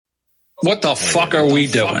What the fuck are we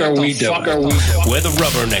doing? We're the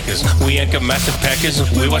rubberneckers. We ain't got massive packers.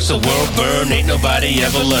 We watch the world burn. Ain't nobody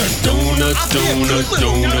ever learned. Donut.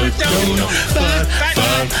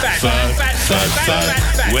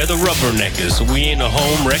 Fun. We're the rubberneckers. We ain't no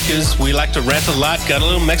home wreckers. We like to rant a lot. Got a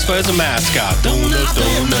little Mexico as a mascot. Donut.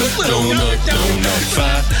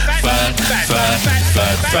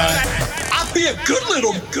 Fun. I'll be a good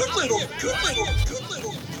little.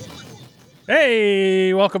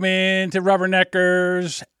 Hey, welcome in to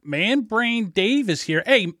Rubberneckers. Man Brain Dave is here.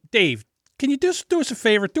 Hey, Dave, can you just do us a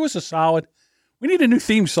favor? Do us a solid. We need a new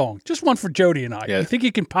theme song. Just one for Jody and I. Yeah. You think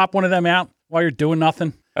you can pop one of them out while you're doing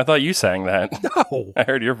nothing? I thought you sang that. No. I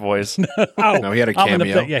heard your voice. No, he had a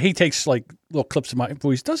cameo. Yeah, he takes like little clips of my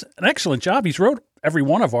voice. Does an excellent job. He's wrote every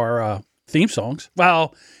one of our theme songs.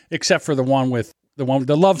 Well, except for the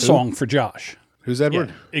love song for Josh. Who's Edward?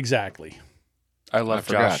 Yeah, exactly. I love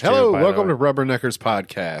forgot. Josh. Hello, too, by welcome the to Rubberneckers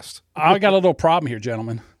Podcast. I got a little problem here,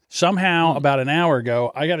 gentlemen. Somehow, about an hour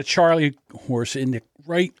ago, I got a Charlie horse in the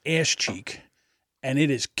right ass cheek, and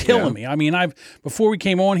it is killing me. I mean, before we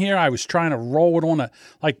came on here, I was trying to roll it on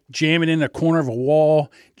jam it in the corner of a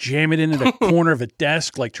wall, jam it into the corner of a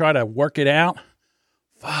desk, try to work it out.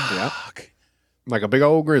 Fuck. Yeah. Like a big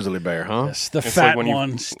old grizzly bear, huh? Yes, the It's fat like when you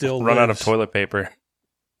one still run out of lives. toilet paper.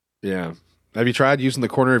 Yeah. Have you tried using the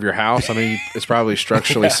corner of your house? I mean, it's probably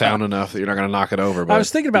structurally sound enough that you're not going to knock it over. But I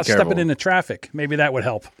was thinking about be careful. stepping into traffic. Maybe that would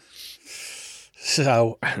help.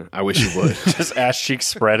 So I wish you would. Just ass cheeks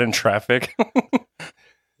spread in traffic.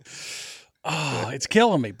 it's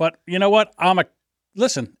killing me. But you know what?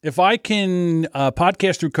 Listen, if I can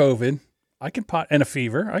podcast through COVID, and a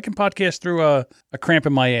fever, I can podcast through a cramp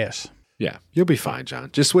in my ass. Yeah, you'll be fine,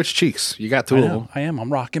 John. Just switch cheeks. You got two of them. I am.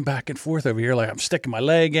 I'm rocking back and forth over here. I'm sticking my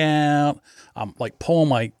leg out. I'm pulling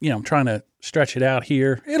my, I'm trying to stretch it out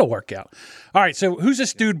here. It'll work out. All right. So who's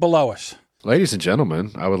this dude below us? Ladies and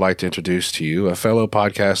gentlemen, I would like to introduce to you a fellow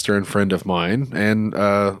podcaster and friend of mine and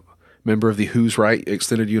member of the Who's Right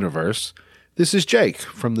Extended Universe. This is Jake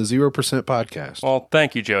from the 0% Podcast. Well,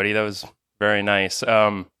 thank you, Jody. That was very nice.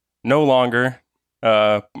 No longer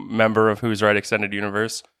member of Who's Right Extended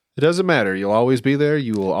Universe. It doesn't matter. You'll always be there.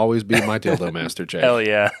 You will always be my dildo master, Jake. Hell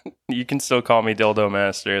yeah. You can still call me Dildo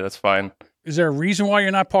Master. That's fine. Is there a reason why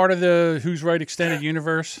you're not part of the Who's Right Extended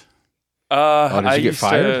Universe? Did you get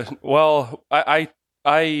fired?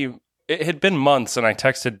 It had been months, and I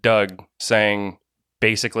texted Doug saying,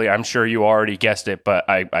 basically, I'm sure you already guessed it, but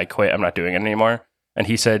I quit. I'm not doing it anymore. And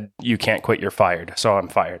he said, you can't quit. You're fired. So I'm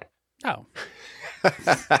fired. Oh.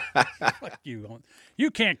 Fuck you.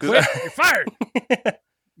 You can't quit. You're fired.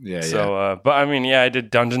 Yeah. But I mean, I did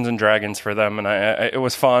Dungeons and Dragons for them, and it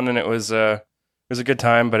was fun, and it was a good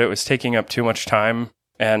time, but it was taking up too much time,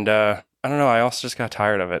 and I don't know. I also just got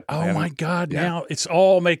tired of it. Oh my God! Yeah. Now it's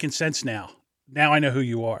all making sense. Now I know who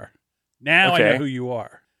you are. I know who you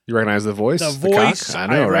are. You recognize the voice? The voice. I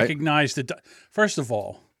know, right? Recognize First of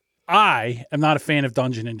all, I am not a fan of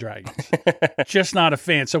Dungeons and Dragons. Just not a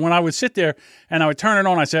fan. So when I would sit there and I would turn it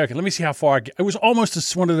on, I'd say, okay, let me see how far I get. It was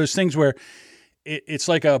almost one of those things where it's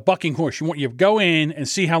like a bucking horse. You go in and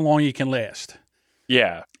see how long you can last.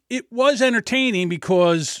 Yeah. It was entertaining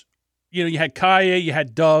because, you had Kaya, you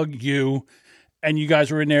had Doug, and you guys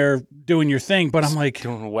were in there doing your thing. But I'm like...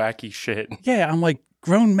 doing wacky shit. Yeah, I'm like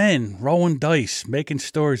grown men rolling dice, making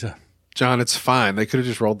stories. John, it's fine. They could have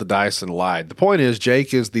just rolled the dice and lied. The point is,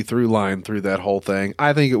 Jake is the through line through that whole thing.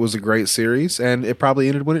 I think it was a great series, and it probably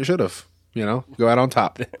ended when it should have. Go out on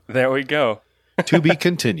top. There we go. To be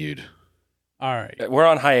continued. All right. We're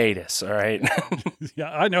on hiatus, all right?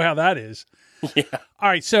 Yeah, I know how that is. Yeah. All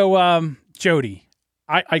right, so Jody,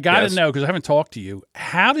 I got to know, because I haven't talked to you,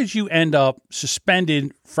 how did you end up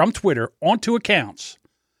suspended from Twitter on 2 accounts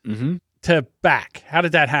to back? How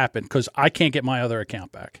did that happen? Because I can't get my other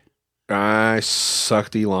account back. I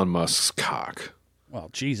sucked Elon Musk's cock. Well,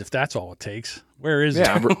 geez, if that's all it takes. Where is it?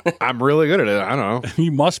 I'm really good at it. I don't know.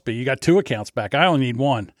 You must be. You got 2 accounts back. I only need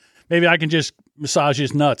 1. Maybe I can just massage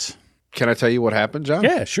his nuts. Can I tell you what happened, John?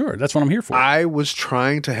 Yeah, sure. That's what I'm here for. I was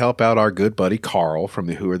trying to help out our good buddy Carl from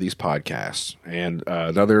the Who Are These Podcasts. And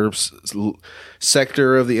another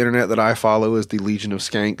sector of the internet that I follow is the Legion of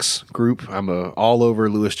Skanks group. I'm all over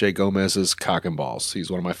Louis J. Gomez's cock and balls.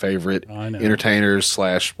 He's one of my favorite entertainers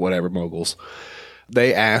 / whatever moguls.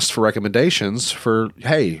 They asked for recommendations for,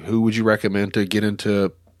 hey, who would you recommend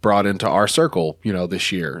to brought into our circle,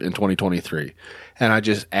 this year in 2023? And I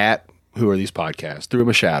just Who Are These Podcasts? Threw him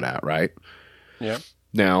a shout out, right? Yeah.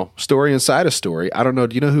 Now, story inside a story. I don't know.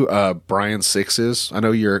 Do you know who Brian Six is? I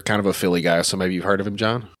know you're kind of a Philly guy, so maybe you've heard of him,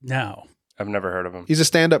 John? No. I've never heard of him. He's a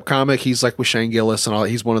stand-up comic. He's like with Shane Gillis and all.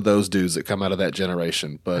 He's one of those dudes that come out of that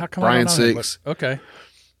generation. How But come I Brian don't know him? Six, Okay.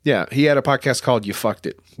 yeah, he had a podcast called You Fucked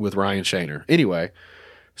It with Ryan Shaner. Anyway,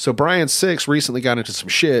 so Brian Six recently got into some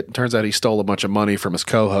shit. It turns out he stole a bunch of money from his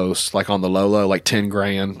co-host, like on the low, like 10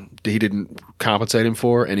 grand. He didn't compensate him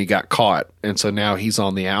for, and he got caught. And so now he's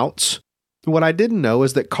on the outs. What I didn't know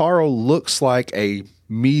is that Carl looks like a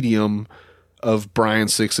medium of Brian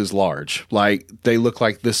Six's large. Like, they look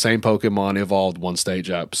like the same Pokemon evolved one stage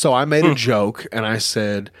up. So I made a joke, and I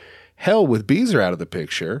said, hell with Beezer out of the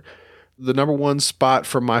picture. The number one spot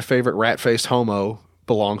for my favorite rat-faced homo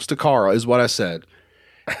belongs to Carl, is what I said.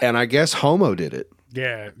 And I guess homo did it.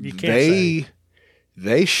 Yeah, you can't say.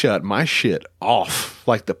 They shut my shit off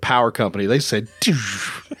like the power company. They said,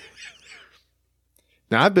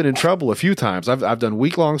 now I've been in trouble a few times. I've done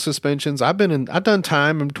week-long suspensions. I've done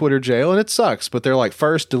time in Twitter jail, and it sucks. But they're like,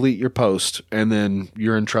 first delete your post, and then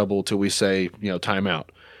you're in trouble till we say, time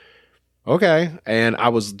out. Okay. And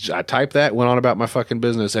I typed that, went on about my fucking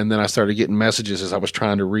business, and then I started getting messages as I was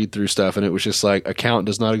trying to read through stuff, and it was just like, account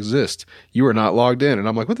does not exist. You are not logged in. And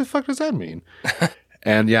I'm like, what the fuck does that mean?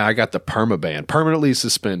 And yeah, I got the permaban, permanently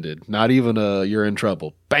suspended. Not even you're in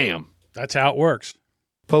trouble. Bam. That's how it works.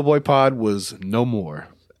 Po' Boy Pod was no more.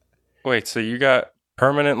 Wait, so you got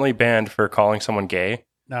permanently banned for calling someone gay?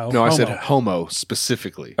 No, I said homo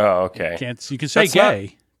specifically. Oh, okay. You can say That's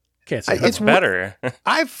gay. Can't say It's homo. better.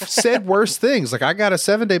 I've said worse things. Like, I got a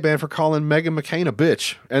 7-day ban for calling Megan McCain a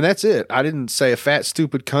bitch. And that's it. I didn't say a fat,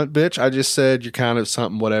 stupid cunt bitch. I just said you're kind of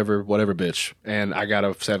something, whatever bitch. And I got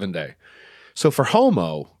a 7-day. So for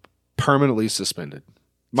homo, permanently suspended.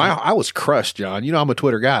 I was crushed, John. I'm a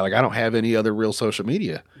Twitter guy. Like, I don't have any other real social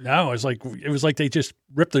media. No, it was like they just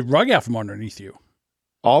ripped the rug out from underneath you.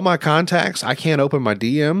 All my contacts, I can't open my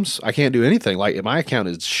DMs. I can't do anything. Like, my account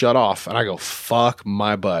is shut off, and I go, fuck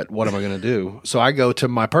my butt. What am I going to do? So I go to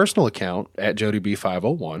my personal account at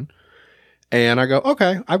JodyB501, and I go,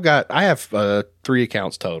 okay, I have 3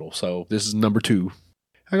 accounts total. So this is number 2.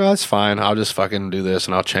 I go, that's fine. I'll just fucking do this,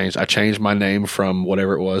 and I changed my name from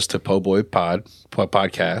whatever it was to Po' Boy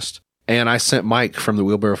Podcast. And I sent Mike from the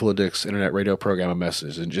Wheelbarrow Full of Dicks internet radio program a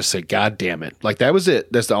message and just said, God damn it. Like, that was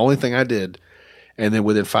it. That's the only thing I did. And then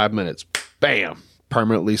within 5 minutes, bam,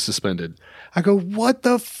 permanently suspended. I go, what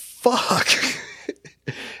the fuck?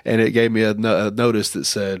 And it gave me a notice that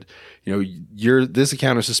said, this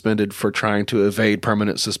account is suspended for trying to evade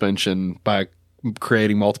permanent suspension by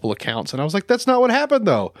creating multiple accounts. And I was like, that's not what happened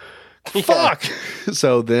though. Yeah. Fuck.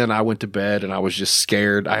 So then I went to bed and I was just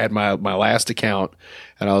scared. I had my last account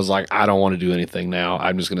and I was like, I don't want to do anything now.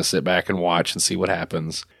 I'm just going to sit back and watch and see what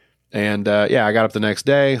happens. And I got up the next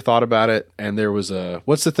day, thought about it. And there was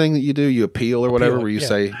what's the thing that you do? You appeal or whatever, where you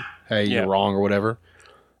say, hey, you're wrong or whatever.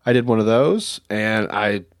 I did one of those and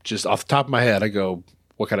I just off the top of my head, I go,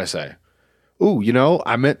 what can I say? Ooh,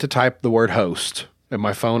 I meant to type the word host. And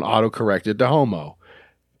my phone auto-corrected to homo.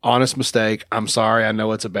 Honest mistake. I'm sorry. I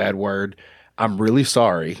know it's a bad word. I'm really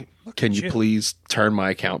sorry. Can you please turn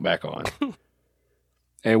my account back on?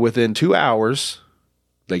 And within 2 hours,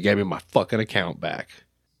 they gave me my fucking account back.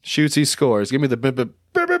 Shootsy scores. Give me the bip, bip,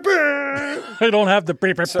 bip, bip, bip. I don't have the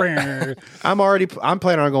bip, bip, bip. I'm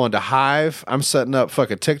planning on going to Hive. I'm setting up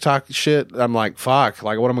fucking TikTok shit. I'm like, fuck.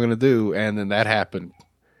 Like, what am I going to do? And then that happened.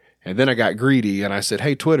 And then I got greedy and I said,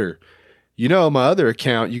 hey, Twitter, my other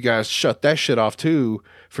account, you guys shut that shit off too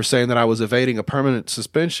for saying that I was evading a permanent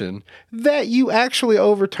suspension that you actually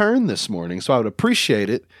overturned this morning. So I would appreciate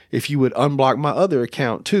it if you would unblock my other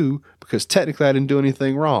account too, because technically I didn't do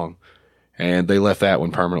anything wrong. And they left that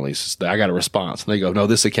one permanently. I got a response. And they go, no,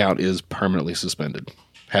 this account is permanently suspended.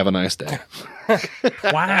 Have a nice day.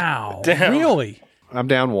 Wow. Damn. Really? I'm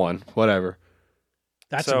down 1. Whatever.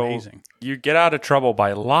 That's so amazing. You get out of trouble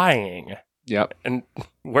by lying. Yep. And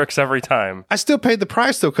works every time. I still paid the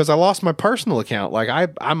price though, because I lost my personal account. Like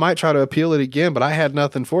I might try to appeal it again, but I had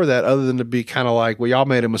nothing for that other than to be kind of like, well, y'all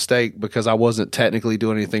made a mistake because I wasn't technically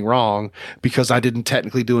doing anything wrong because I didn't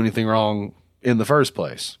technically do anything wrong in the first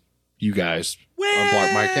place. You guys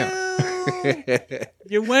unblocked my account.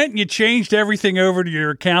 You went and you changed everything over to your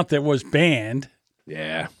account that was banned.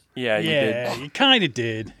 Yeah. Yeah, you did. You kind of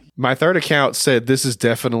did. My third account said, this is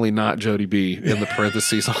definitely not Jody B in the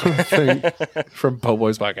parentheses on the thing from Po'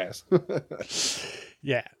 Boy's podcast.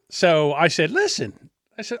 Yeah. So I said, listen.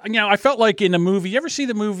 I felt like in a movie. You ever see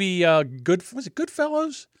the movie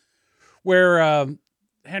Goodfellas? Where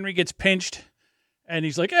Henry gets pinched and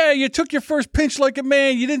he's like, hey, you took your first pinch like a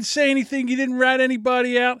man. You didn't say anything. You didn't rat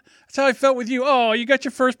anybody out. That's how I felt with you. Oh, you got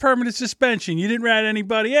your first permanent suspension. You didn't rat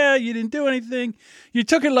anybody. Yeah, you didn't do anything. You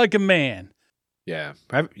took it like a man. Yeah.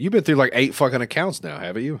 You've been through like 8 fucking accounts now,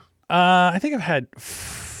 haven't you? I think I've had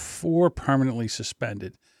 4 permanently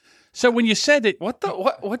suspended. So when you said that,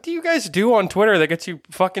 What do you guys do on Twitter that gets you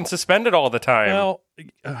fucking suspended all the time? well,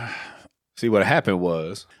 See, what happened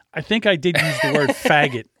was I think I did use the word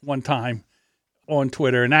faggot one time on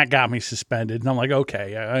Twitter, and that got me suspended. And I'm like,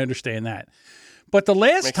 okay, I understand that. But the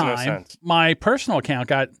last Makes no time, sense. my personal account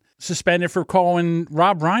got suspended for calling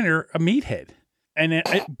Rob Reiner a meathead. And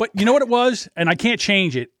but you know what it was? And I can't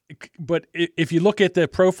change it. But if you look at the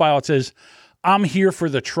profile, it says, I'm here for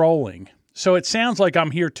the trolling. So it sounds like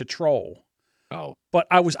I'm here to troll. oh But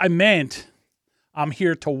I meant I'm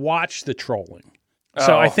here to watch the trolling.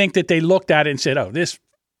 So I think that they looked at it and said, oh,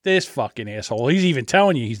 this fucking asshole. He's even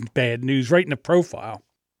telling you he's bad news right in the profile.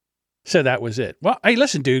 So that was it. Well, hey,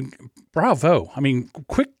 listen, dude, bravo. I mean,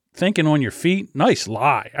 quick thinking on your feet. Nice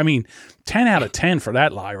lie. I mean, 10 out of 10 for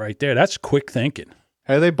that lie right there. That's quick thinking.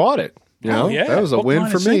 hey, they bought it. You know, yeah. that was a Hook, win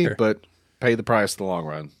line, for and me, sinker. but pay the price in the long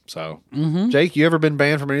run. So, Jake, you ever been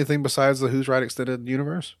banned from anything besides the Who's Right Extended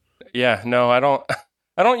Universe? Yeah, no, I don't.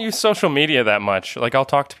 I don't use social media that much. Like, I'll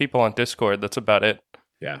talk to people on Discord. That's about it.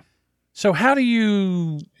 Yeah, So how do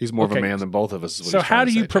you he's more of Okay. a man than both of us. Is what So he's trying how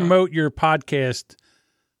to do you say, John. promote your podcast,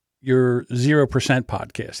 your 0%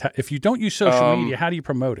 podcast? If you don't use social media, how do you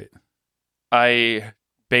promote it? I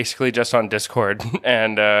basically just on Discord,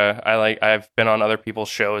 and I've been on other people's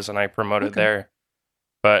shows and I promote it there.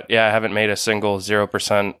 But yeah, I haven't made a single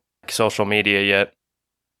 0% social media yet.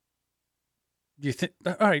 Do you think?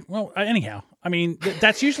 All right. Well, anyhow, I mean,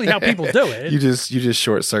 that's usually how people do it. You just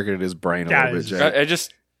short circuited his brain a That little bit, is-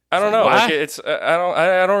 Jake. I don't know. What? Like it's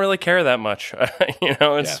I don't really care that much. You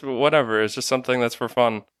know, it's whatever. It's just something that's for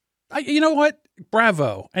fun. You know what?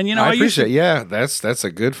 Bravo. And you know, I used to- appreciate. Yeah, that's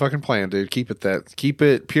a good fucking plan, dude. Keep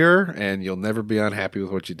it pure, and you'll never be unhappy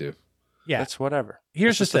with what you do. Yeah. It's whatever.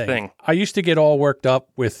 Here's It's the just a thing. I used to get all worked up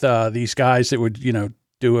with these guys that would,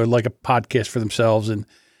 do like a podcast for themselves, and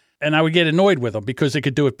I would get annoyed with them because they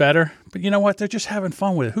could do it better. But you know what? They're just having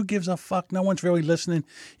fun with it. Who gives a fuck? No one's really listening.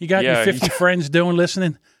 You got your 50 friends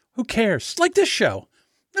listening. Who cares? It's like this show.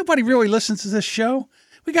 Nobody really listens to this show.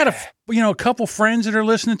 We got a couple friends that are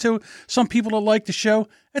listening to it. Some people that like the show.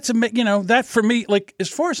 That's that for me. Like as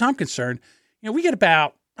far as I'm concerned, we get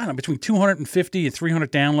about between 250 and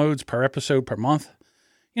 300 downloads per episode per month.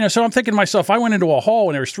 So I'm thinking to myself, if I went into a hall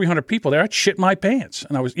and there was 300 people there, I'd shit my pants.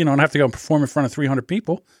 And I was, and I'd have to go and perform in front of 300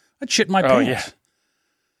 people. I'd shit my pants. Yeah.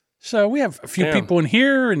 So we have a few people in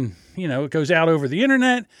here, and it goes out over the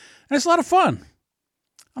internet, and it's a lot of fun.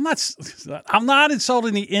 I'm not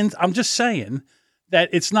insulting the I'm just saying that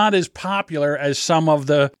it's not as popular as some of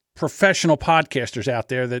the professional podcasters out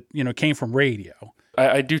there that came from radio.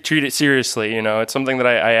 I do treat it seriously. It's something that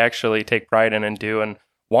I actually take pride in and do and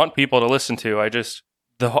want people to listen to. I just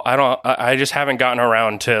haven't gotten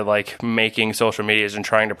around to like making social medias and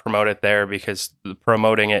trying to promote it there because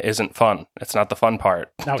promoting it isn't fun. It's not the fun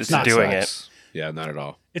part. No, just it's not. doing it. Yeah, not at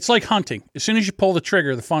all. It's like hunting. As soon as you pull the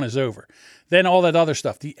trigger, the fun is over. Then all that other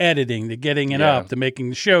stuff, the editing, the getting it up, the making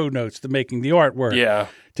the show notes, the making the artwork,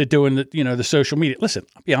 to doing the the social media. Listen,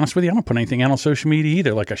 I'll be honest with you, I don't put anything out on social media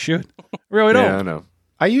either like I should. I really don't. Yeah, I know.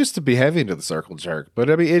 I used to be heavy into the circle jerk, but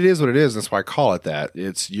I mean, it is what it is. That's why I call it that.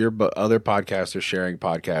 It's your other podcasters sharing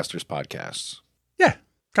podcasters' podcasts. Yeah,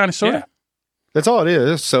 kind of sort of. That's all it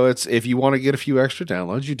is. So it's if you want to get a few extra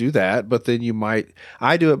downloads, you do that. But then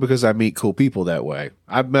I do it because I meet cool people that way.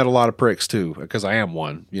 I've met a lot of pricks too, because I am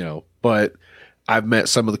one, but I've met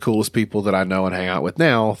some of the coolest people that I know and hang out with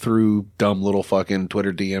now through dumb little fucking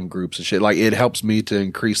Twitter DM groups and shit. Like it helps me to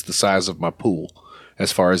increase the size of my pool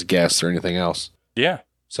as far as guests or anything else. Yeah.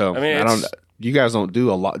 So you guys don't do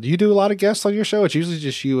a lot. Do you do a lot of guests on your show? It's usually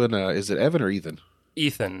just you and is it Evan or Ethan?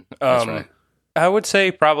 Ethan. That's right. I would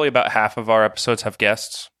say probably about half of our episodes have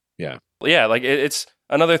guests. Yeah. Yeah, like it's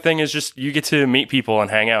another thing is just you get to meet people and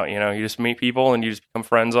hang out, you just meet people and you just become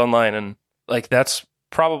friends online, and like that's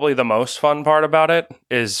probably the most fun part about it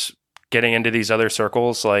is getting into these other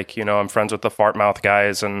circles. Like, I'm friends with the Fart Mouth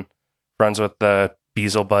guys and friends with the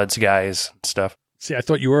Beezle Buds guys and stuff. See, I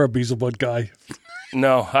thought you were a Beezlebud guy.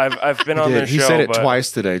 No, I've been on their show. He said it but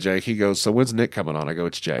twice today, Jake. He goes, "So when's Nick coming on?" I go,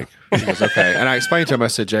 "It's Jake." He goes, "Okay." And I explained to him, I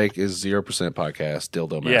said, "Jake is 0% podcast,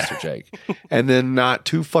 Dildo Master Jake." And then not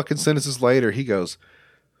 2 fucking sentences later, he goes,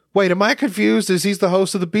 "Wait, am I confused? Is he's the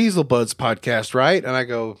host of the Beezle Buds podcast, right?" And I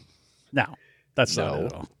go, No, that's not it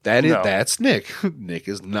at all. That's Nick. Nick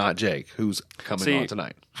is not Jake, who's coming on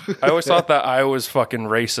tonight. I always thought that I was fucking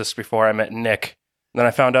racist before I met Nick. Then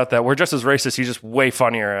I found out that we're just as racist. He's just way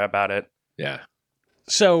funnier about it. Yeah.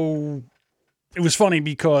 So it was funny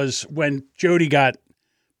because when Jody got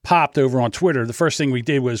popped over on Twitter, the first thing we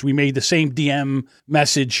did was we made the same DM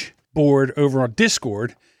message board over on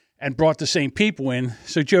Discord, and brought the same people in,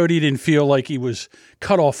 so Jody didn't feel like he was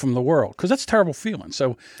cut off from the world, because that's a terrible feeling.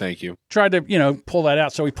 So Thank you. tried to, pull that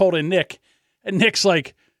out. So he pulled in Nick, and Nick's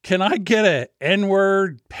like, can I get a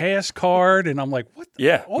N-word pass card? And I'm like, what?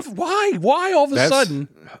 Why? Why all of a sudden?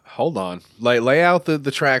 Hold on. Lay out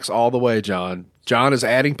the tracks all the way, John. John is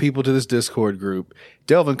adding people to this Discord group.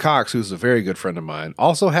 Delvin Cox, who's a very good friend of mine,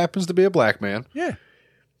 also happens to be a black man. Yeah.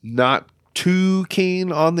 Not too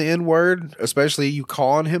keen on the N-word, especially you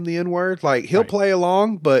calling him the N-word. Like, he'll play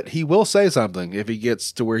along, but he will say something if he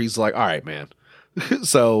gets to where he's like, all right, man.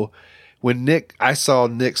 So when I saw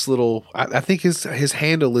Nick's little, I think his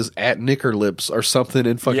handle is at Knickerlips or something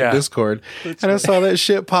in fucking Discord. I saw that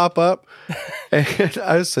shit pop up. And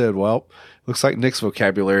I said, well, looks like Nick's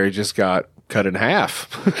vocabulary just got cut in half.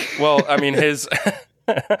 Well, I mean, his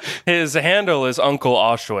handle is Uncle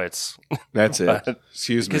Auschwitz. That's it.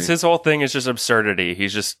 Excuse me. Because his whole thing is just absurdity.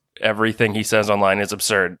 He's just, everything he says online is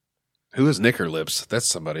absurd. Who is Knickerlips? That's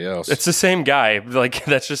somebody else. It's the same guy. Like,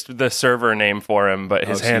 that's just the server name for him, but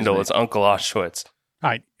his handle is Uncle Auschwitz. All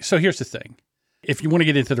right. So here's the thing. If you want to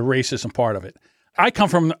get into the racism part of it, I come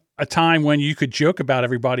from a time when you could joke about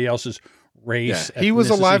everybody else's race. Yeah. He was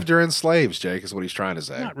alive during slaves, Jake, is what he's trying to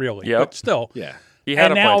say. Not really, Yep. but still. Yeah. He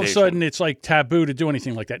had And a now all of a plantation. sudden it's like taboo to do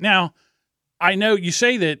anything like that. Now, I know you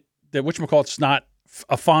say that whatchamacallit's not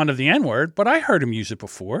a fond of the N-word, but I heard him use it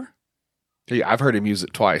before. Yeah, I've heard him use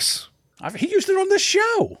it twice. He used it on this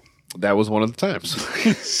show. That was one of the times.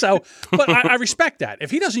 So, but I respect that.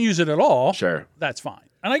 If he doesn't use it at all, Sure. that's fine.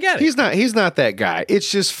 And I get it. He's not that guy.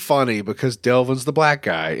 It's just funny because Delvin's the black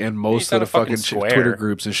guy in most of the fucking Twitter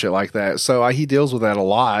groups and shit like that. So he deals with that a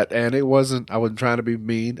lot, and I wasn't trying to be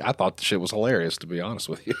mean. I thought the shit was hilarious, to be honest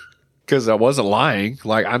with you. Because I wasn't lying.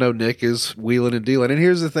 Like, I know Nick is wheeling and dealing. And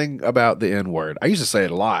here's the thing about the N-word. I used to say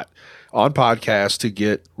it a lot on podcasts to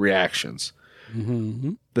get reactions.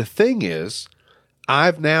 Mm-hmm. The thing is,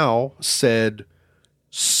 I've now said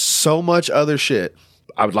so much other shit.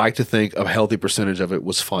 I would like to think a healthy percentage of it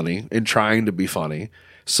was funny and trying to be funny,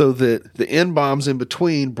 so that the N-bombs in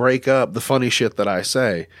between break up the funny shit that I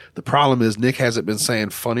say. The problem is Nick hasn't been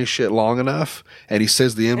saying funny shit long enough, and he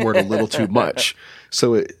says the N-word a little too much.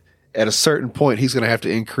 So at a certain point, he's going to have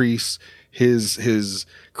to increase his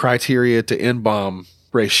criteria to N-bomb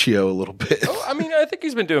ratio a little bit. Oh, I mean, I think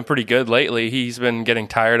he's been doing pretty good lately. He's been getting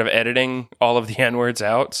tired of editing all of the N-words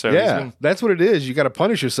out. So that's what it is. You got to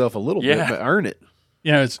punish yourself a little bit, but earn it.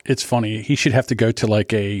 It's funny. He should have to go to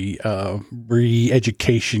like a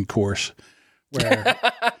re-education course where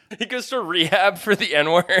he goes to rehab for the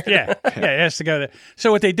N-word. Yeah, he has to go there.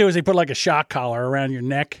 So what they do is they put like a shock collar around your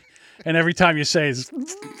neck, and every time you say it's,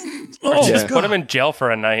 just put him in jail for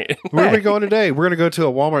a night. Where are we going today? We're going to go to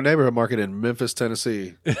a Walmart neighborhood market in Memphis,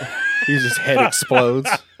 Tennessee. His head explodes.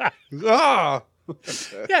 Ah!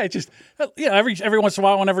 Yeah, it just every once in a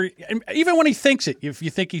while, even when he thinks it, if you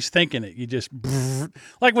think he's thinking it, you just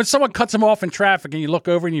like when someone cuts him off in traffic and you look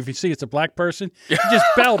over and if you see it's a black person, you just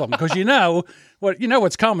belt them because you know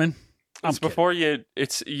what's coming. It's before you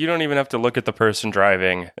don't even have to look at the person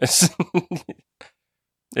driving. It's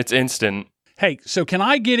instant. Hey, so can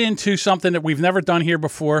I get into something that we've never done here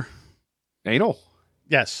before? Anal.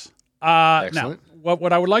 Yes. Excellent. Now,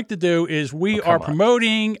 what I would like to do is we are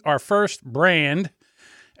promoting our first brand,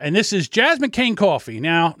 and this is Jasmine Cane Coffee.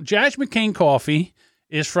 Now, Jasmine Cane Coffee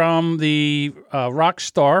is from the rock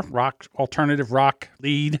alternative rock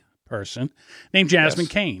lead person named Jasmine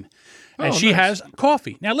Cane, and she has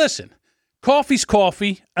coffee. Now, listen, coffee's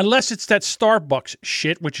coffee, unless it's that Starbucks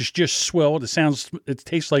shit, which is just swilled. It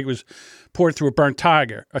tastes like it was poured through a burnt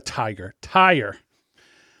tire.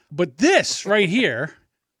 But this right here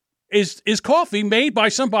is coffee made by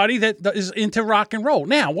somebody that is into rock and roll.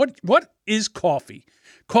 Now, what is coffee?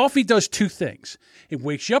 Coffee does two things. It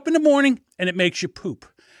wakes you up in the morning and it makes you poop.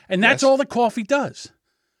 And that's all that coffee does.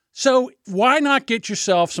 So why not get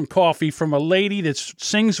yourself some coffee from a lady that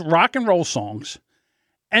sings rock and roll songs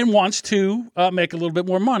and wants to make a little bit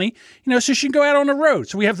more money, so she can go out on the road.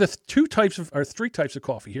 So we have the three types of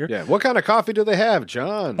coffee here. Yeah. What kind of coffee do they have,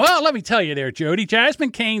 John? Well, let me tell you there, Jody.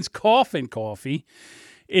 Jasmine Cane's Coffin Coffee.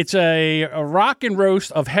 It's a rock and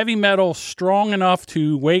roast of heavy metal strong enough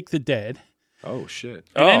to wake the dead. Oh, shit.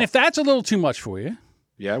 And then if that's a little too much for you,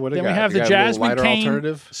 what then we have the Jasmine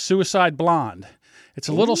Cane Suicide Blonde. It's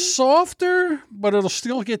a little softer, but it'll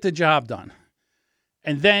still get the job done.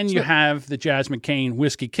 And then you have the Jasmine Cane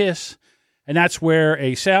Whiskey Kiss, and that's where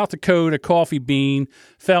a South Dakota coffee bean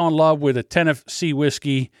fell in love with a Tennessee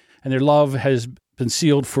whiskey, and their love has been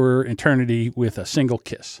sealed for eternity with a single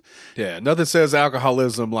kiss. Yeah, nothing says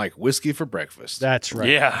alcoholism like whiskey for breakfast. That's right.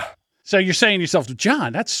 Yeah. So you're saying to yourself,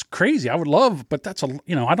 John, that's crazy. I would love, but that's I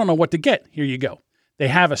don't know what to get. Here you go. They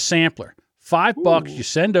have a sampler. $5 you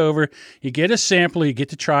send over, you get a sampler, you get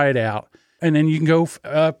to try it out, and then you can go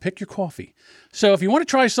pick your coffee. So if you want to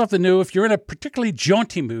try something new, if you're in a particularly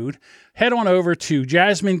jaunty mood, head on over to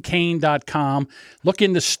jasminecane.com, look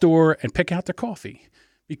in the store, and pick out the coffee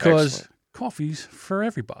because coffee's for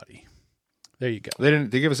everybody. There you go.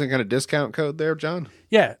 They give us any kind of discount code there, John?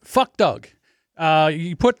 Yeah, fuck Doug.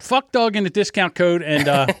 You put fuck Doug in the discount code,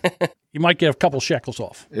 and you might get a couple shekels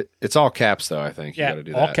off. It's all caps, though, I think. You got to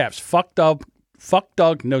do that. All caps. Fuck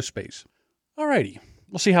Doug, no space. All righty.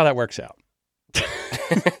 We'll see how that works out.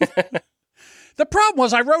 The problem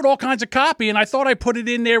was I wrote all kinds of copy, and I thought I put it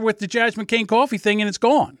in there with the Jasmine Cane coffee thing, and it's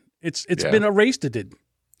gone. It's been erased. It did.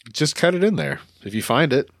 Just cut it in there if you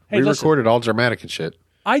find it. Hey, re-record it all dramatic and shit.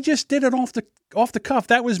 I just did it off the cuff.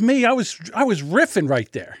 That was me. I was riffing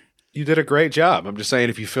right there. You did a great job. I'm just saying,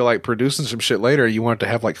 if you feel like producing some shit later, you want it to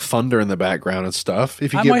have like thunder in the background and stuff.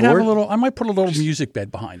 If you get bored, I might put a little music bed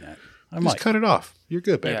behind that. Just cut it off. You're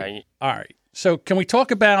good, baby. Yeah. All right. So can we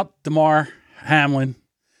talk about DeMar Hamlin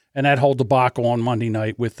and that whole debacle on Monday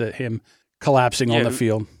night with him collapsing on the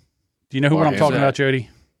field? Do you know who I'm talking about, Jody?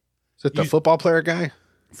 Is it the football player guy?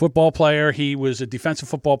 Football player. He was a defensive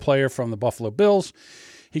football player from the Buffalo Bills.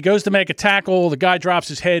 He goes to make a tackle. The guy drops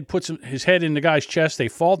his head, puts his head in the guy's chest. They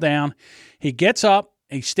fall down. He gets up.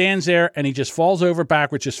 He stands there, and he just falls over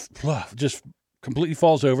backwards, just completely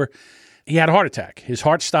falls over. He had a heart attack. His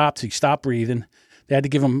heart stopped. He stopped breathing. They had to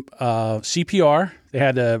give him CPR. They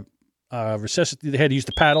had to resuscitate. They had to use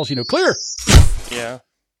the paddles. Clear. Yeah.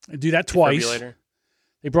 Do that twice.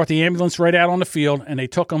 They brought the ambulance right out on the field, and they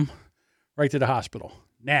took him right to the hospital.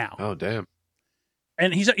 Now. Oh, damn.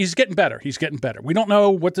 And he's getting better. He's getting better. We don't know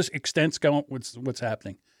what this extent's going, what's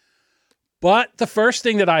happening. But the first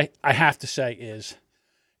thing that I have to say is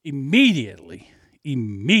immediately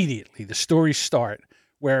the stories start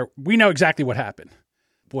where we know exactly what happened.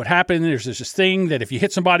 What happened, there's this thing that if you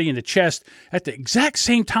hit somebody in the chest at the exact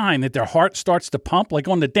same time that their heart starts to pump, like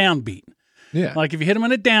on the downbeat. Yeah. Like if you hit them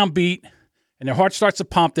on a downbeat and their heart starts to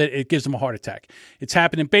pump, that it gives them a heart attack. It's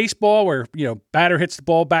happened in baseball where, batter hits the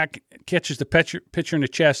ball back, catches the pitcher in the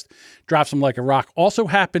chest, drops him like a rock. Also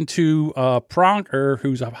happened to Pronger,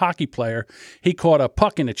 who's a hockey player. He caught a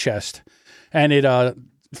puck in the chest, and it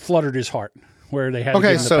fluttered his heart where they had to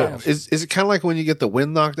give him the paddles. Is it kind of like when you get the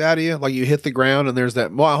wind knocked out of you? Like you hit the ground and there's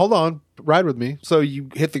that, well, hold on, ride with me. So you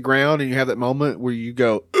hit the ground and you have that moment where you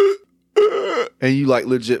go, and you like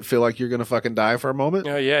legit feel like you're going to fucking die for a moment.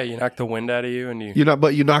 Oh yeah. You knock the wind out of you and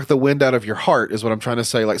but you knock the wind out of your heart is what I'm trying to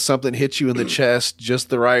say. Like something hits you in the chest just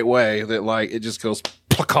the right way that like it just goes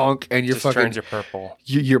plonk and you're fucking turns you purple.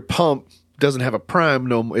 Your pump doesn't have a prime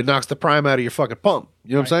no more. It knocks the prime out of your fucking pump.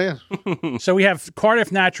 You know what I'm saying? So we have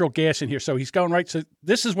Cardiff natural gas in here. So he's going right. So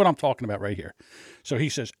this is what I'm talking about right here. So he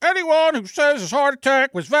says, anyone who says his heart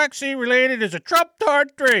attack was vaccine related is a Trump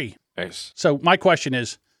tard 3. Nice. So my question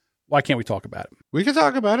is, why can't we talk about it? We can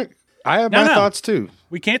talk about it. I have my thoughts too.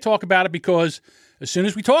 We can't talk about it because as soon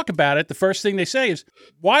as we talk about it, the first thing they say is,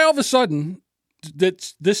 why all of a sudden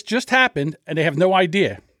this just happened and they have no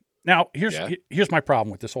idea. Now, here's my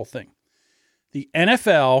problem with this whole thing. The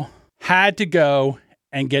NFL had to go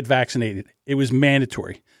and get vaccinated. It was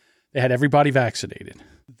mandatory. They had everybody vaccinated.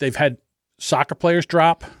 They've had soccer players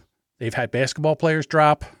drop. They've had basketball players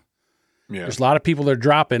drop. Yeah. There's a lot of people that are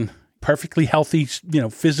dropping perfectly healthy,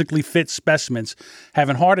 physically fit specimens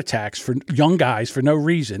having heart attacks for young guys for no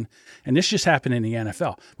reason. And this just happened in the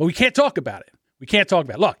NFL. Well, we can't talk about it. We can't talk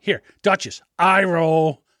about it. Look, here, Duchess, eye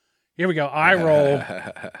roll. Here we go, eye roll.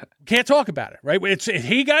 Can't talk about it, right?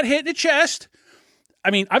 He got hit in the chest. I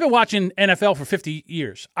mean, I've been watching NFL for 50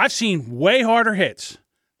 years. I've seen way harder hits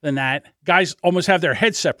than that. Guys almost have their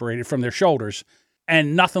heads separated from their shoulders,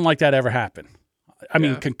 and nothing like that ever happened. I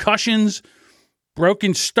mean, concussions,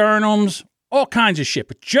 broken sternums, all kinds of shit.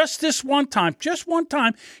 But just one time,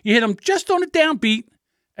 you hit them just on a downbeat,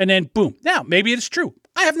 and then boom. Now, maybe it's true.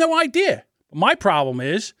 I have no idea. My problem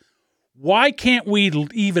is, why can't we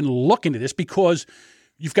even look into this? Because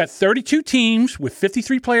you've got 32 teams with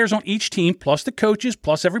 53 players on each team, plus the coaches,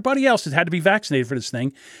 plus everybody else that had to be vaccinated for this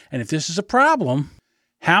thing. And if this is a problem,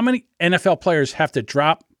 how many NFL players have to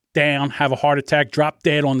drop down, have a heart attack, drop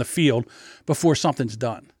dead on the field before something's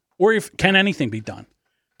done? Or can anything be done?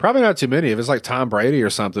 Probably not too many. If it's like Tom Brady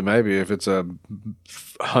or something, maybe. If it's a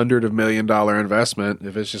 $100 of million investment,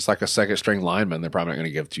 if it's just like a second string lineman, they're probably not going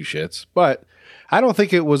to give two shits. But I don't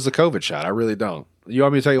think it was the COVID shot. I really don't. You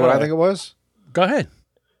want me to tell you what I think it was? Go ahead.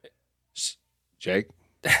 Jake,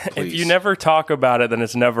 if you never talk about it, then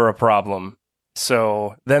it's never a problem.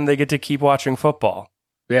 So then they get to keep watching football.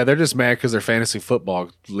 Yeah, they're just mad because their fantasy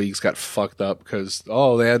football leagues got fucked up because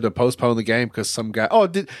they had to postpone the game because some guy. Oh,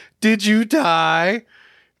 did you die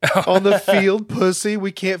on the field, pussy?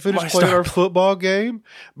 We can't finish playing our football game.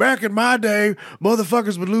 Back in my day,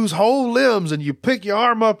 motherfuckers would lose whole limbs, and you pick your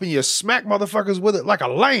arm up and you smack motherfuckers with it like a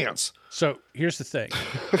lance. So here's the thing: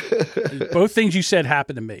 both things you said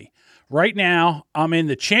happened to me. Right now, I'm in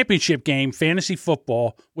the championship game, fantasy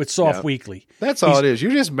football, with Soft Weekly. That's all it is.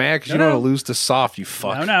 You're just mad because you don't want to lose to Soft, you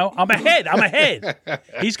fuck. No. I'm ahead.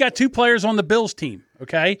 He's got 2 players on the Bills team,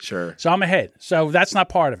 okay? Sure. So I'm ahead. So that's not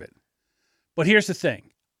part of it. But here's the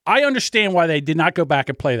thing. I understand why they did not go back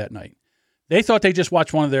and play that night. They thought they just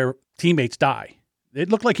watched one of their teammates die. It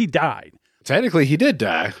looked like he died. Technically, he did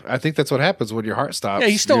die. I think that's what happens when your heart stops. Yeah,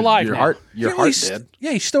 he's still alive. Your now. heart dead.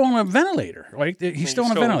 Yeah, he's still on a ventilator. Right? He's still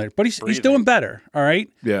on a ventilator, but he's doing better. All right.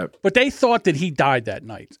 Yeah. But they thought that he died that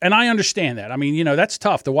night, and I understand that. I mean, that's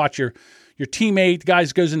tough to watch your teammate, the guy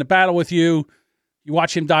who goes into battle with you. You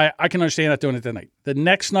watch him die. I can understand that doing it that night. The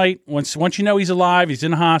next night, once you know he's alive, he's in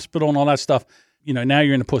the hospital and all that stuff. Now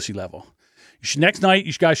you're in the pussy level. Next night,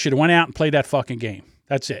 you guys should have went out and played that fucking game.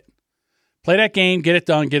 That's it. Play that game, get it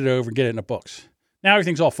done, get it over, get it in the books. Now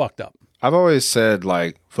everything's all fucked up. I've always said,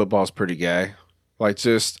 football's pretty gay.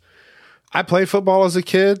 I played football as a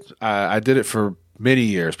kid. I did it for many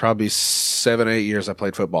years, probably 7, 8 years I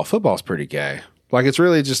played football. Football's pretty gay. It's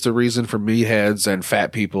really just a reason for meatheads and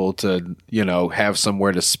fat people to, have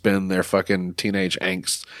somewhere to spend their fucking teenage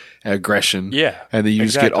angst, aggression. Yeah. And then you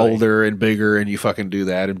just get older and bigger and you fucking do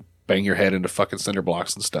that and bang your head into fucking cinder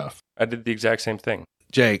blocks and stuff. I did the exact same thing.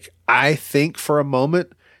 Jake, I think for a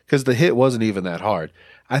moment, because the hit wasn't even that hard,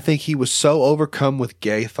 I think he was so overcome with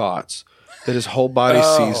gay thoughts that his whole body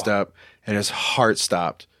seized up and his heart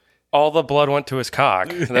stopped. All the blood went to his cock.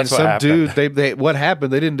 That's and what happened. Dude, what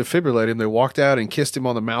happened? They didn't defibrillate him. They walked out and kissed him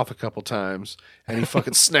on the mouth a couple times, and he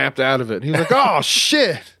fucking snapped out of it. And he was like, "Oh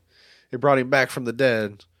shit!" They brought him back from the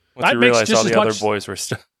dead. Once he realized all the other boys were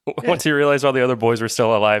still. Once he realized all the other boys were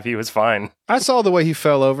still alive, he was fine. I saw the way he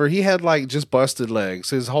fell over. He had just busted legs.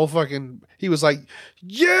 His whole he was like,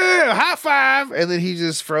 yeah, high five. And then he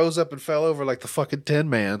just froze up and fell over like the fucking Tin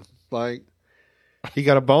Man. He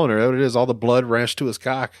got a boner. That's what it is. All the blood rushed to his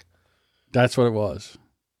cock. That's what it was.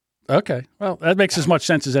 Okay. Well, that makes as much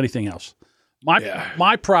sense as anything else.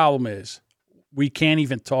 My problem is we can't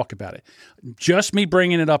even talk about it. Just me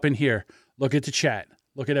bringing it up in here. Look at the chat.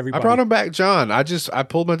 Look at everybody. I brought him back, John. I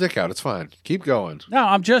pulled my dick out. It's fine. Keep going. No,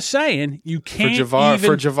 I'm just saying you can't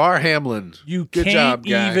for Javar Hamlin. You Good can't job,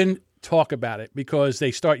 guy. even talk about it because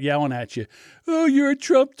they start yelling at you. Oh, you're a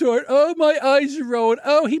Trump tart. Oh, my eyes are rolling.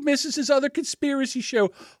 Oh, he misses his other conspiracy show.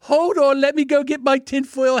 Hold on, let me go get my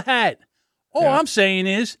tinfoil hat. All I'm saying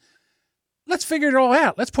is, let's figure it all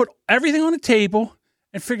out. Let's put everything on the table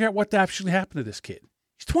and figure out what actually happened to this kid.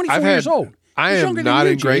 He's 24 years old. I am not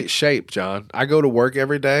in great shape, John. I go to work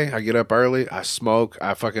every day. I get up early. I smoke.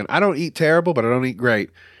 I don't eat terrible, but I don't eat great.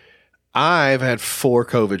 I've had 4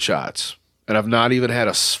 COVID shots, and I've not even had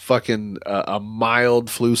a mild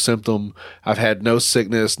flu symptom. I've had no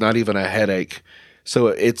sickness, not even a headache. So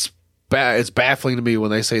it's baffling to me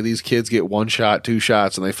when they say these kids get 1 shot, 2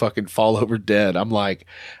 shots, and they fucking fall over dead. I'm like,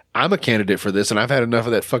 I'm a candidate for this, and I've had enough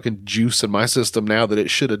of that fucking juice in my system now that it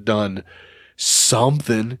should have done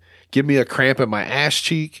something. Give me a cramp in my ass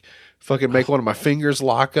cheek, fucking make one of my fingers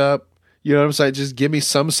lock up. You know what I'm saying? Just give me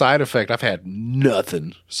some side effect. I've had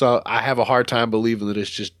nothing. So I have a hard time believing that it's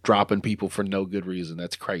just dropping people for no good reason.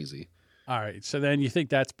 That's crazy. All right. So then you think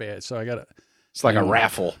that's bad. So it's like a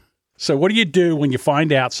raffle. So what do you do when you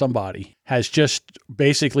find out somebody has just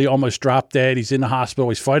basically almost dropped dead? He's in the hospital.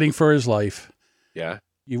 He's fighting for his life. Yeah.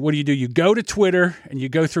 What do? You go to Twitter and you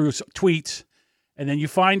go through tweets, and then you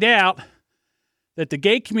find out that the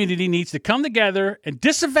gay community needs to come together and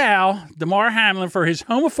disavow Damar Hamlin for his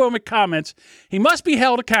homophobic comments. He must be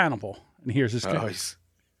held accountable. And here's his guy.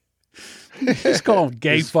 He's called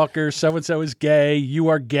gay fucker. So-and-so is gay. You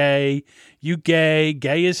are gay. You gay.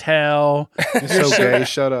 Gay as hell. You're so gay.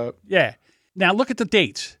 Shut up. Yeah. Now look at the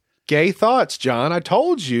dates. Gay thoughts, John. I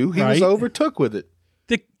told you he was overtook with it.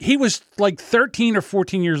 He was 13 or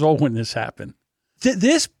 14 years old when this happened.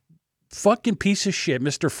 This fucking piece of shit,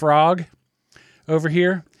 Mr. Frog, over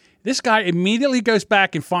here, this guy immediately goes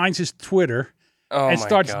back and finds his Twitter and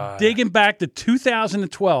starts digging back to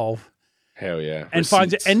 2012. Hell yeah. And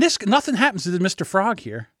finds it. And nothing happens to the Mr. Frog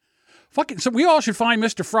here. So we all should find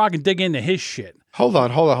Mr. Frog and dig into his shit. Hold on.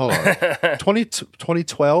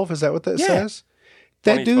 2012, is that what that says?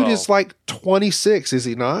 That dude is 26, is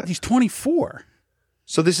he not? He's 24.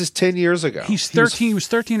 So this is 10 years ago. He's 13. He was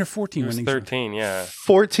 13 or 14 He was when 13, yeah.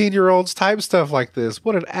 14-year-olds type stuff like this.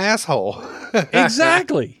 What an asshole.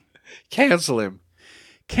 Exactly. Cancel him.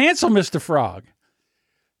 Cancel Mr. Frog.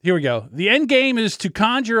 Here we go. The end game is to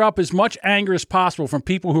conjure up as much anger as possible from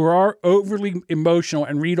people who are overly emotional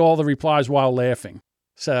and read all the replies while laughing.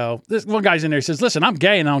 So this one guy's in there. He says, "Listen, I'm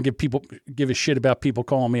gay and I don't give a shit about people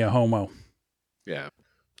calling me a homo." Yeah.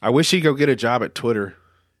 I wish he'd go get a job at Twitter.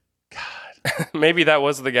 Maybe that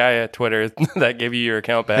was the guy at Twitter that gave you your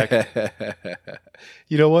account back.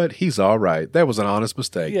 You know what? He's all right. That was an honest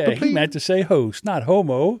mistake. Yeah, he meant to say host, not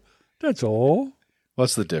homo. That's all.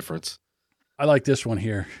 What's the difference? I like this one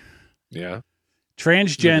here. Yeah.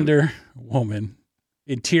 Transgender woman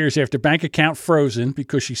in tears after bank account frozen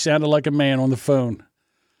because she sounded like a man on the phone.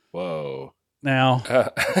 Whoa. Now,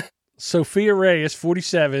 Sophia Reyes,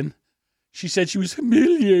 47, she said she was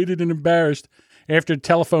humiliated and embarrassed after the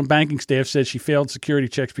telephone banking staff said she failed security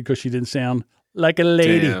checks because she didn't sound like a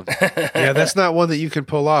lady. Damn. Yeah, that's not one that you can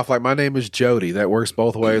pull off. Like, my name is Jody. That works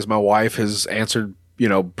both ways. My wife has answered,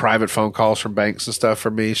 private phone calls from banks and stuff for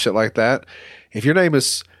me, shit like that. If your name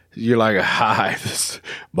is, you're like, hi,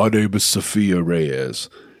 my name is Sophia Reyes.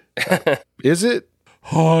 Is it?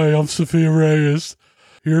 Hi, I'm Sophia Reyes.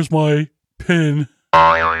 Here's my PIN.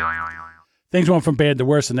 Things went from bad to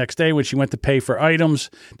worse the next day when she went to pay for items,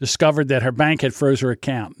 discovered that her bank had froze her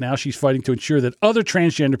account. Now she's fighting to ensure that other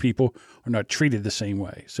transgender people are not treated the same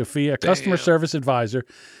way. Sophia, a customer service advisor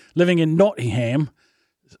living in Nottingham,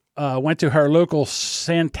 went to her local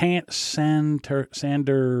Sander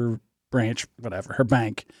branch, whatever, her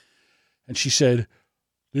bank, and she said,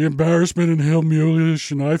 "The embarrassment and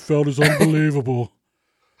humiliation I felt is unbelievable.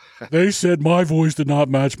 They said my voice did not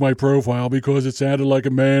match my profile because it sounded like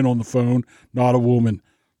a man on the phone, not a woman.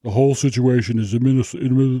 The whole situation is I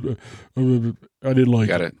didn't like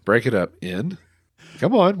Got it. Break it up. In?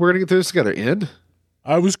 Come on. We're going to get through this together. In?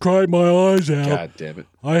 I was crying my eyes out. God damn it.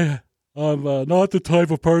 I'm not the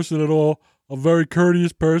type of person at all. I'm a very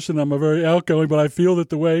courteous person. I'm a very outgoing, but I feel that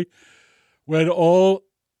the way when all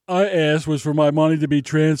I asked was for my money to be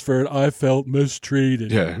transferred, I felt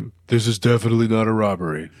mistreated." Yeah. This is definitely not a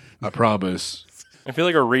robbery. I promise. I feel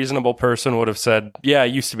like a reasonable person would have said, "Yeah, I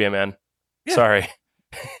used to be a man. Yeah. Sorry."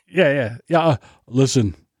 Yeah.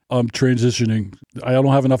 Listen, I'm transitioning. I don't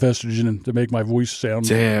have enough estrogen to make my voice sound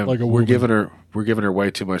Damn, like a we're woman. giving her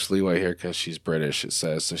way too much leeway here because she's British. It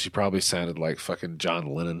says so. She probably sounded like fucking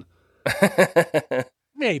John Lennon.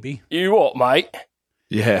 Maybe. You what, mate?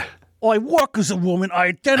 Yeah. I work as a woman, I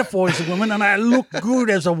identify as a woman, and I look good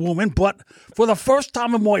as a woman, but for the first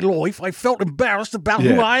time in my life, I felt embarrassed about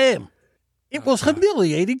who I am. It was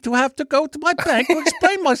humiliating to have to go to my bank to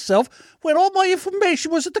explain myself when all my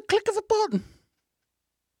information was at the click of a button.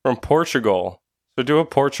 From Portugal. So do a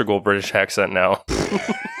Portugal British accent now.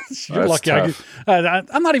 You're lucky.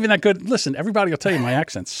 I'm not even that good. Listen, everybody will tell you my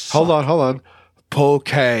accent's suck. Hold on.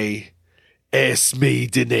 Porque es mi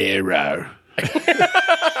dinero.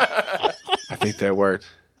 I think that worked.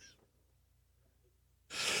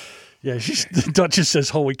 Yeah, the Duchess says,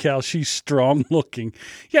 "Holy cow, she's strong looking."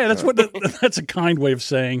 Yeah, that's a kind way of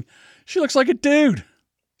saying she looks like a dude.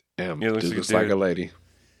 Damn, He looks dude like a looks dude. like a lady.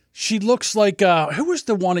 She looks like who was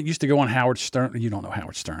the one that used to go on Howard Stern? You don't know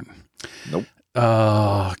Howard Stern. Nope.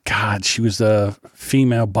 Oh God, she was a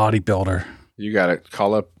female bodybuilder. You got it.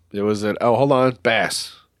 Call up. It was it. Oh, hold on.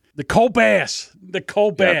 Bass. Nicole Bass.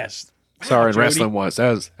 Saw her in Jody. wrestling once.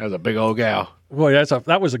 That was a big old gal. Boy,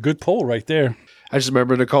 that was a good pull right there. I just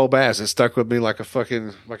remember Nicole Bass. It stuck with me like a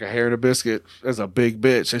hair in a biscuit. As a big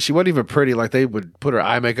bitch, and she wasn't even pretty. Like, they would put her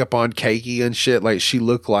eye makeup on, cakey and shit. Like, she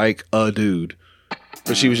looked like a dude,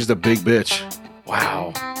 but she was just a big bitch.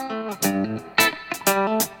 Wow.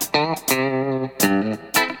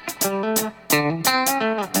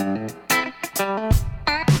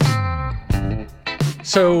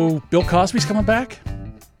 So Bill Cosby's coming back.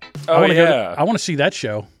 Oh, I want to see that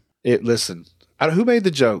show. Listen. Who made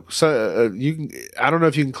the joke? So I don't know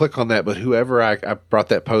if you can click on that, but whoever I brought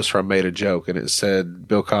that post from made a joke, and it said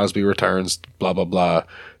Bill Cosby returns, blah blah blah.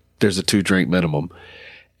 There's a 2-drink minimum,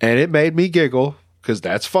 and it made me giggle because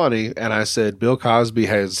that's funny. And I said Bill Cosby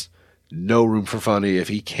has no room for funny if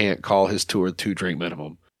he can't call his tour 2-drink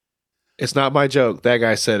minimum. It's not my joke. That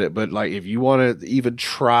guy said it, but like, if you want to even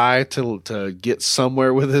try to get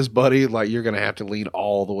somewhere with his buddy, like, you're gonna have to lean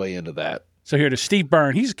all the way into that. So here to Steve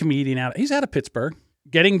Byrne. He's a comedian he's out of Pittsburgh.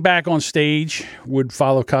 Getting back on stage would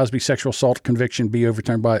follow Cosby's sexual assault conviction be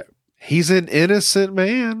overturned by... He's an innocent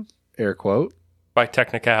man, air quote. By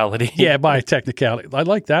technicality. Yeah, by technicality. I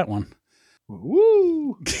like that one.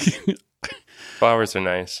 Woo! Flowers are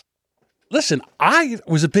nice. Listen, I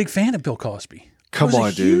was a big fan of Bill Cosby. Come I was on,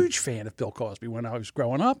 a dude. huge fan of Bill Cosby when I was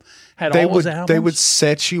growing up. Had They all would his albums. they would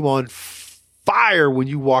set you on fire when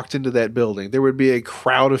you walked into that building. There would be a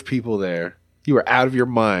crowd of people there. You were out of your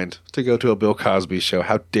mind to go to a Bill Cosby show.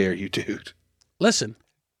 How dare you, dude? Listen,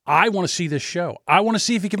 I want to see this show. I want to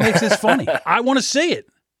see if he can make this funny. I want to see it.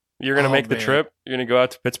 You're going to make the man. trip? You're going to go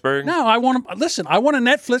out to Pittsburgh? No, I want to listen. I want a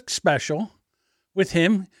Netflix special with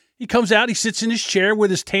him. He comes out. He sits in his chair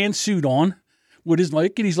with his tan suit on, with his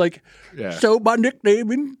mic, and he's like, Yeah. "So my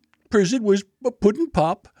nickname in prison was Puddin'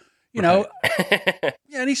 Pop." You know, yeah.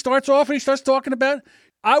 And he starts off and he starts talking about,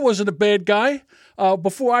 I wasn't a bad guy.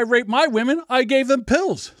 Before I raped my women, I gave them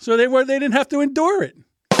pills, so they didn't have to endure it.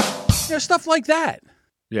 You know, stuff like that.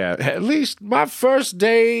 Yeah, at least my first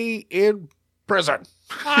day in prison.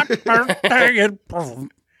 My birthday in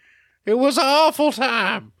prison. It was an awful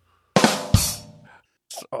time.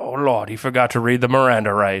 Oh, Lord, he forgot to read the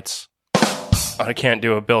Miranda rights. I can't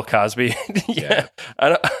do a Bill Cosby. Yeah. I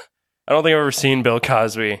don't think I've ever seen Bill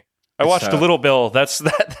Cosby. I watched Little Bill. That's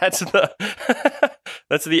the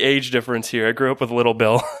that's the age difference here. I grew up with Little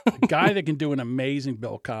Bill. The guy that can do an amazing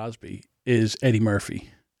Bill Cosby is Eddie Murphy.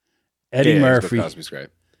 Eddie Yeah, Murphy Bill Cosby's great.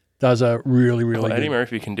 does a really, really good. Eddie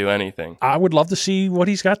Murphy can do anything. I would love to see what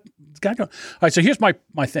he's got going. All right, so here's my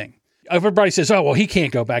thing. Everybody says, oh, well, he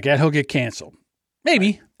can't go back yet. He'll get canceled.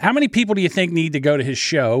 Maybe. How many people do you think need to go to his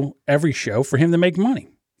show, every show, for him to make money?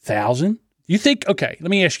 1,000? You think, okay, let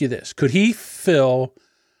me ask you this. Could he fill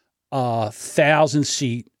a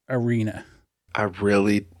 1,000-seat arena? I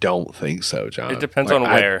really don't think so, John. It depends on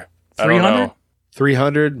where. 300?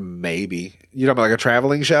 300, maybe. You know, like a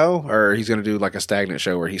traveling show, or he's going to do like a stagnant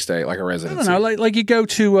show where he stay like a I residency. don't know, like you go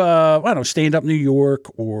to, I don't know, Stand Up New York,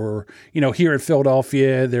 or, you know, here in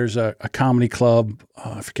Philadelphia, there's a comedy club.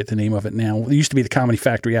 I forget the name of it now. It used to be the Comedy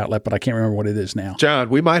Factory Outlet, but I can't remember what it is now. John,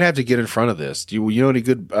 we might have to get in front of this. Do you know any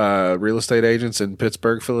good real estate agents in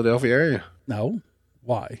Pittsburgh, Philadelphia area? No?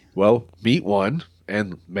 Why? Well, meet one,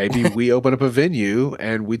 and maybe we open up a venue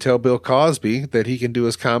and we tell Bill Cosby that he can do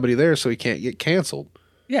his comedy there so he can't get canceled.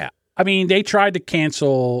 Yeah. I mean, they tried to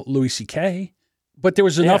cancel Louis C.K., but there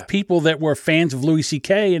was enough people that were fans of Louis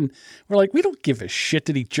C.K. and were like, we don't give a shit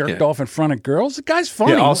that he jerked off in front of girls. The guy's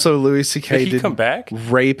funny. Yeah, also, Louis C.K. Did he didn't come back?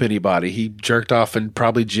 rape anybody. He jerked off and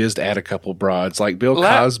probably jizzed at a couple broads. Like Bill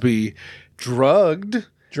Cosby drugged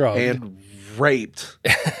and raped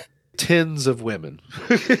tens of women.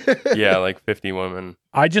 Yeah, like 50 women.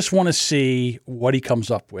 I just want to see what he comes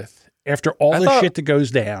up with. After all the shit that goes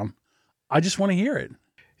down, I just want to hear it.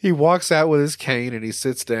 He walks out with his cane and he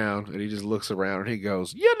sits down and he just looks around and he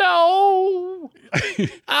goes, you know,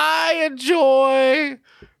 I enjoy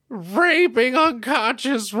raping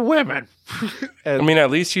unconscious women. I mean, at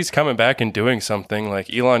least he's coming back and doing something.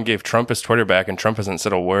 Like Elon gave Trump his Twitter back and Trump hasn't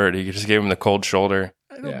said a word. He just gave him the cold shoulder.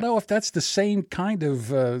 I don't know if that's the same kind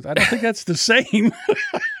of, I don't think that's the same.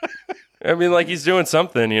 I mean, like he's doing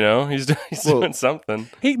something, you know? He's doing something.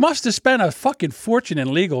 He must have spent a fucking fortune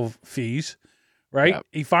in legal fees, right? Yep.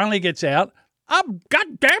 He finally gets out. I'm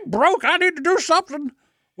goddamn broke. I need to do something.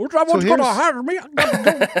 Someone's going to hire me.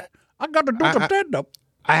 I got to do some stand-up.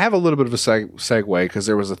 I have a little bit of a segue because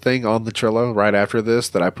there was a thing on the Trello right after this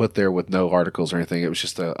that I put there with no articles or anything. It was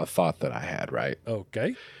just a thought that I had, right?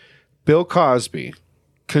 Okay. Bill Cosby,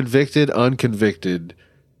 convicted, unconvicted,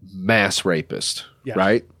 mass rapist,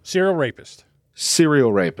 right? Serial rapist.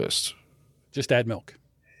 Serial rapist. Just add milk.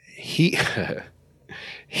 He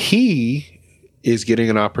is getting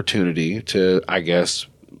an opportunity to, I guess,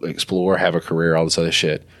 explore, have a career, all this other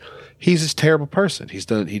shit. He's this terrible person. He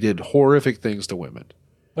did horrific things to women.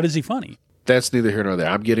 But is he funny? That's neither here nor there.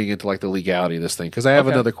 I'm getting into like the legality of this thing because I have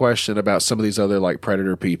another question about some of these other like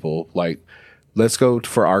predator people. Like, let's go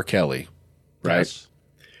for R. Kelly, right? Yes.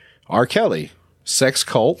 R. Kelly, sex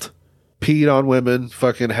cult, peed on women,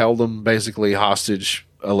 fucking held them basically hostage.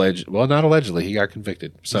 Well, not allegedly. He got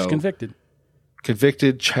convicted. So he's convicted.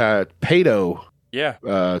 Convicted pedo.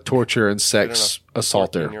 Yeah. Torture and sex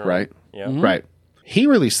assaulter, right? Yeah. Mm-hmm. Right. He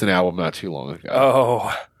released an album not too long ago.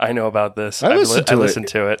 Oh, I know about this. I listened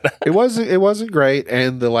to it. It wasn't great,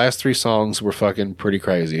 and the last 3 songs were fucking pretty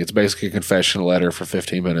crazy. It's basically a confessional letter for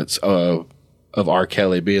 15 minutes of R.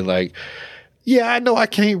 Kelly being like, yeah, I know I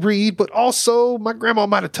can't read, but also my grandma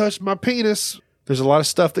might have touched my penis. There's a lot of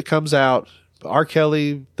stuff that comes out. R.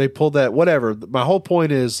 Kelly, they pulled that, whatever. My whole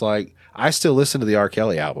point is, like, I still listen to the R.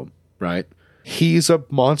 Kelly album, right? He's a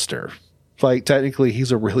monster. Like, technically,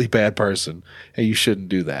 he's a really bad person, and you shouldn't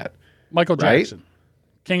do that. Michael Jackson,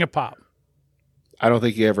 King of Pop. I don't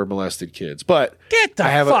think he ever molested kids, but get the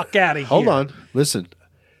fuck out of here. Hold on. Listen.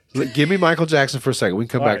 Give me Michael Jackson for a second. We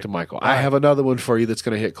can come back to Michael. I have another one for you that's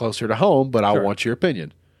going to hit closer to home, but I want your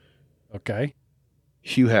opinion. Okay.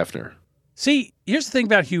 Hugh Hefner. See, here's the thing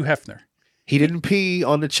about Hugh Hefner. He didn't pee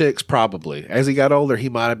on the chicks, probably. As he got older, he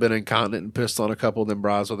might have been incontinent and pissed on a couple of them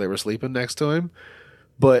bras while they were sleeping next to him.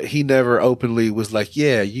 But he never openly was like,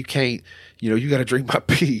 yeah, you can't, you got to drink my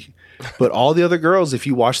pee. But all the other girls, if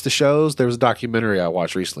you watch the shows, there was a documentary I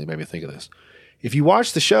watched recently, made me think of this. If you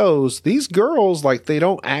watch the shows, these girls, like, they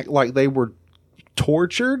don't act like they were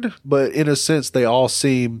tortured, but in a sense, they all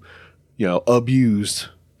seem, abused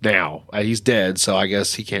now. He's dead, so I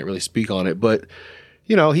guess he can't really speak on it. But,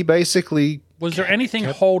 he basically... Was there anything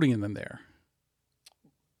holding them there?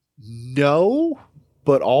 No,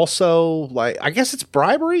 but also, like, I guess it's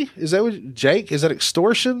bribery. Is that what, Jake? Is that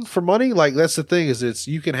extortion for money? Like, that's the thing, is it's,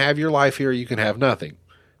 you can have your life here, you can have nothing.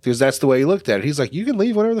 Because that's the way he looked at it. He's like, you can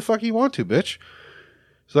leave whenever the fuck you want to, bitch.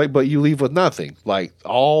 It's like, but you leave with nothing. Like,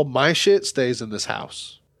 all my shit stays in this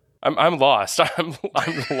house. I'm lost. I'm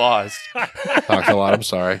lost. Talked a lot. I'm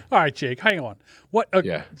sorry. All right, Jake, hang on. What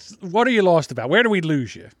are you lost about? Where do we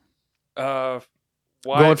lose you? Why?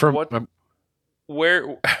 Going from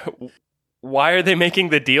where? Why are they making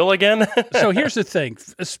the deal again? So here's the thing,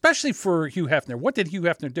 especially for Hugh Hefner. What did Hugh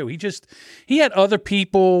Hefner do? He had other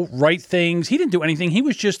people write things. He didn't do anything. He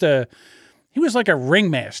was just he was like a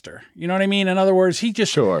ringmaster. You know what I mean? In other words, he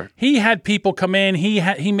had people come in.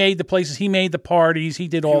 He made the places. He made the parties. He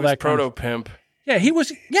did all that. Proto pimp. Yeah, he was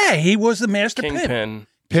the master Kingpin.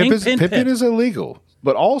 Pimping is illegal,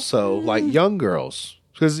 but also like young girls,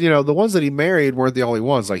 because the ones that he married weren't the only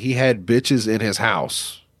ones. Like, he had bitches in his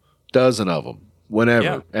house, dozen of them,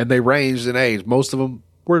 whenever, and they ranged in age. Most of them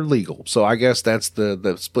were legal, so I guess that's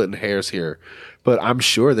the splitting hairs here. But I'm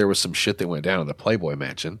sure there was some shit that went down in the Playboy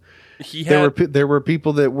Mansion. There were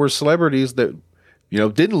people that were celebrities that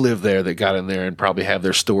didn't live there that got in there and probably have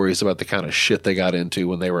their stories about the kind of shit they got into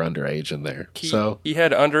when they were underage in there. He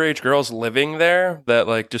had underage girls living there that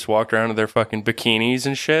like just walked around in their fucking bikinis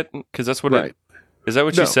and shit. Because that's what is that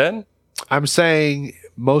what you said? I'm saying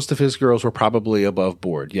most of his girls were probably above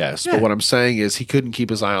board, yes. Yeah. But what I'm saying is he couldn't keep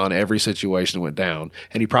his eye on every situation that went down,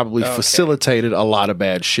 and he probably facilitated a lot of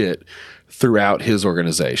bad shit throughout his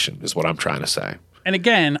organization, is what I'm trying to say. And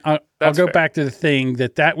again, I'll go back to the thing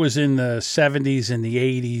that was in the 70s and the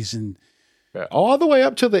 80s and all the way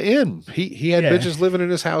up to the end. He had bitches living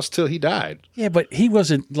in his house till he died. Yeah, but he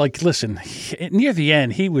wasn't like, listen, near the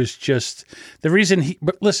end, he was just the reason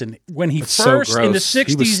but listen, when he first in the 60s,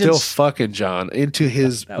 he was still fucking, John, into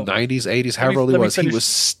his 90s, 80s, however old he was. He was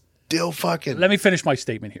still fucking. Let me finish my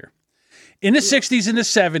statement here. In the 60s and the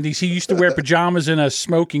 70s, he used to wear pajamas and a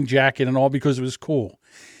smoking jacket and all because it was cool.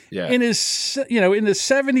 Yeah. In his, in the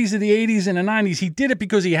 70s and the 80s and the 90s, he did it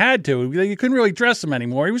because he had to. You couldn't really dress him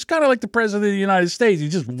anymore. He was kind of like the president of the United States.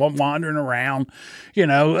 He's just wandering around,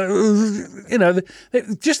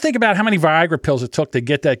 just think about how many Viagra pills it took to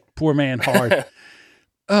get that poor man hard.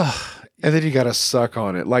 Ugh. And then you got to suck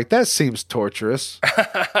on it. Like, that seems torturous.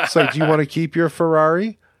 It's like, do you want to keep your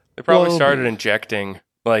Ferrari? They probably started injecting.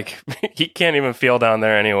 Like, he can't even feel down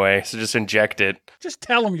there anyway, so just inject it. Just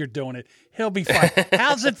tell him you're doing it. He'll be fine.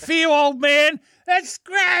 How's it feel, old man? That's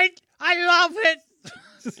great. I love it.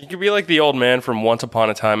 You could be like the old man from Once Upon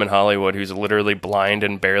a Time in Hollywood who's literally blind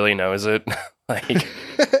and barely knows it. Like,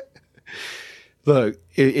 look,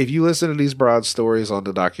 if you listen to these broad stories on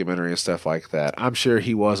the documentary and stuff like that, I'm sure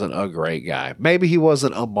he wasn't a great guy. Maybe he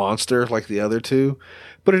wasn't a monster like the other two,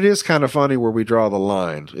 but it is kind of funny where we draw the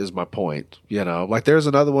line, is my point. Like, there's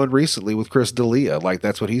another one recently with Chris D'Elia. Like,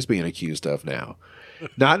 that's what he's being accused of now.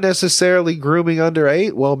 Not necessarily grooming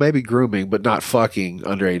underage. Well, maybe grooming, but not fucking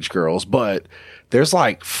underage girls. But there's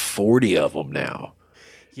like 40 of them now.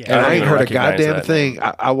 Yeah, and I ain't heard a goddamn thing.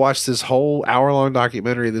 I watched this whole hour-long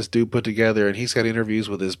documentary this dude put together, and he's got interviews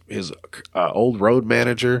with his old road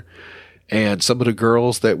manager and some of the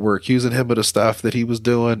girls that were accusing him of the stuff that he was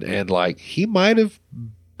doing. And like, he might have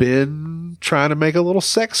been trying to make a little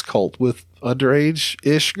sex cult with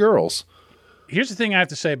underage-ish girls. Here's the thing I have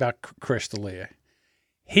to say about Chris D'Elia.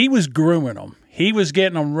 He was grooming them. He was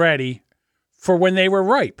getting them ready for when they were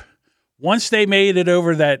ripe. Once they made it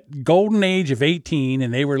over that golden age of 18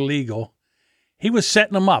 and they were legal, he was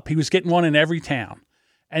setting them up. He was getting one in every town.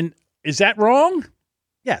 And is that wrong?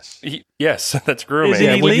 Yes. Yes, that's grooming. Is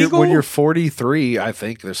it illegal? When you're 43, I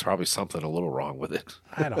think there's probably something a little wrong with it.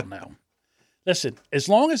 I don't know. Listen, as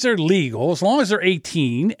long as they're legal, as long as they're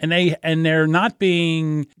 18 and they're not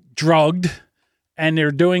being drugged, and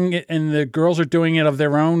they're doing it, and the girls are doing it of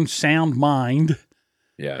their own sound mind.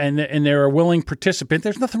 Yeah. And they're a willing participant.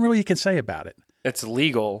 There's nothing really you can say about it. It's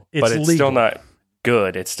legal, but it's still not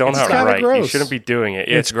good. It's still It's not kinda right. You gross. shouldn't be doing it.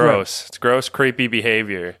 It's It's gross. It's gross, creepy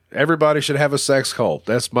behavior. Everybody should have a sex cult.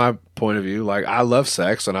 That's my point of view. Like, I love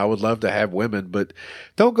sex and I would love to have women, but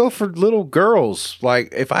don't go for little girls.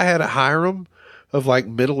 Like, if I had a harem of like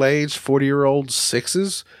middle-aged 40-year-old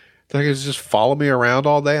sixes that could just follow me around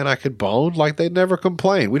all day and I could bone, like, they'd never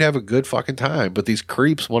complain. We'd have a good fucking time. But these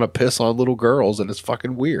creeps want to piss on little girls and it's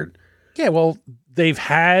fucking weird. Yeah, well, they've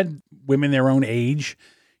had women their own age.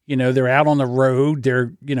 You know, they're out on the road. They're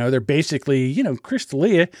basically, Chris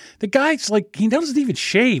D'Elia, the guy's like, he doesn't even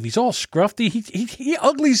shave. He's all scruffy. He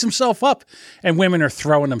uglies himself up, and women are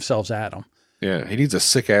throwing themselves at him. Yeah, he needs a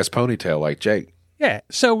sick-ass ponytail like Jake. Yeah,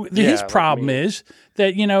 so his like problem me. is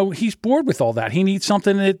that, he's bored with all that. He needs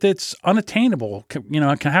something that's unattainable.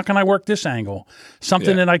 How can I work this angle?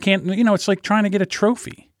 Something that I can't, it's like trying to get a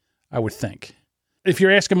trophy, I would think. If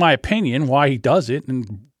you're asking my opinion, why he does it,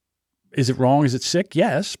 and is it wrong? Is it sick?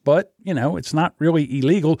 Yes, but, it's not really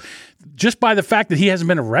illegal. Just by the fact that he hasn't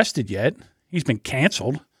been arrested yet, he's been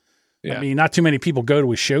canceled. Yeah. I mean, not too many people go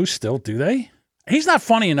to his shows still, do they? He's not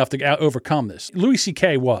funny enough to overcome this. Louis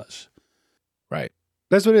C.K. was. Right.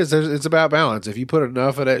 That's what it is. It's about balance. If you put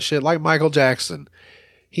enough of that shit, like Michael Jackson,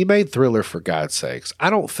 he made Thriller, for God's sakes. I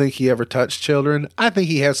don't think he ever touched children. I think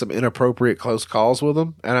he had some inappropriate close calls with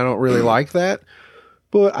them, and I don't really like that.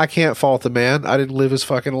 But I can't fault the man. I didn't live his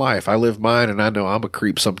fucking life. I lived mine, and I know I'm a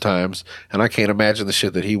creep sometimes, and I can't imagine the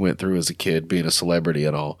shit that he went through as a kid, being a celebrity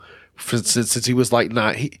and all. Since he was like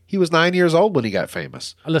 9, he was 9 years old when he got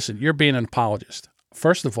famous. Listen, you're being an apologist.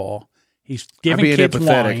 First of all, he's I'm giving being kids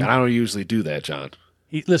empathetic, wine. and I don't usually do that, John.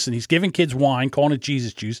 He's giving kids wine, calling it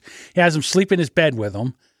Jesus juice. He has them sleep in his bed with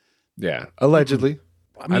him. Yeah, allegedly.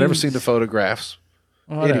 I I mean, never seen the photographs.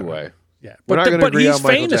 whatever. Anyway, Yeah, We're not gonna but agree he's on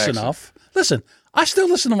Michael famous Jackson. enough. Listen, I still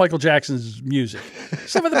listen to Michael Jackson's music.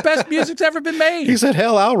 Some of the best music's ever been made. he said,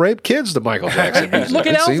 "Hell, I'll rape kids to Michael Jackson." music. Look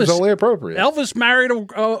at it seems Elvis. only appropriate. Elvis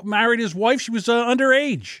married his wife. She was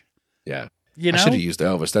underage. Yeah. You I know, should have used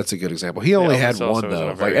Elvis. That's a good example. He only Elvis had also one isn't a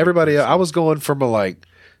though. very Like good everybody, person. I was going from a like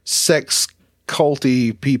sex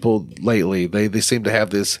culty people lately. They seem to have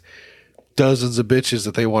this dozens of bitches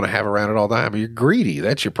that they want to have around at all time. You're greedy.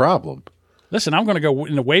 That's your problem. listen, I'm going to go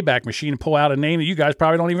in the Wayback Machine and pull out a name that you guys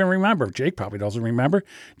probably don't even remember. Jake probably doesn't remember.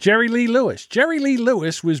 Jerry Lee Lewis. Jerry Lee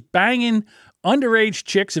Lewis was banging underage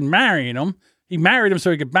chicks and marrying them. He married them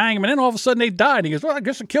so he could bang them, and then all of a sudden they died. He goes, well, I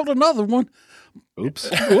guess I killed another one. Oops.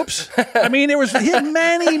 Oops. I mean, he had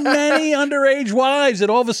many, many underage wives that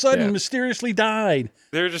all of a sudden mysteriously died.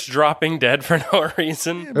 They're just dropping dead for no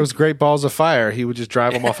reason. It was Great Balls of Fire. He would just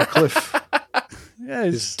drive them off a cliff. Yeah,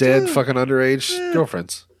 His dead fucking underage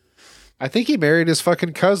girlfriends. I think he married his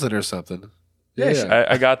fucking cousin or something. Yeah.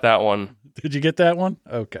 I got that one. Did you get that one?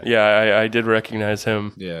 Okay. Yeah, I did recognize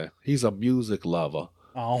him. Yeah. He's a music lover.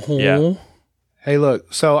 Oh. Yeah. Hey,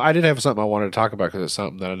 look, so I did have something I wanted to talk about because it's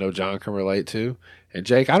something that I know John can relate to. And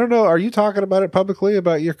Jake, I don't know, are you talking about it publicly,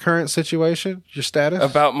 about your current situation, your status?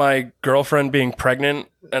 About my girlfriend being pregnant,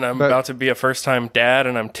 and I'm about to be a first-time dad,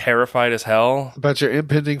 and I'm terrified as hell. About your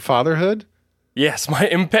impending fatherhood? Yes,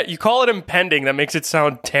 you call it impending. That makes it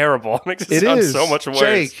sound terrible. It makes it sound so much worse.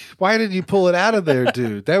 Jake, why didn't you pull it out of there,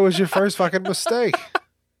 dude? That was your first fucking mistake.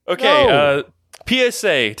 Okay,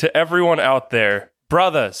 PSA to everyone out there.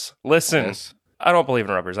 Brothers, listen. Yes. I don't believe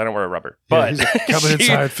in rubbers. I don't wear a rubber. Yeah, But he's like, coming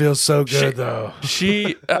inside feels so good, though.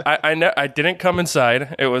 I didn't come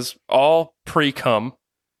inside. It was all pre-cum.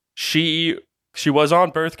 She was on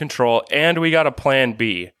birth control, and we got a plan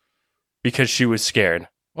B because she was scared.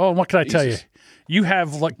 Well, what can I tell you? Jesus. You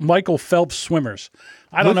have like Michael Phelps swimmers.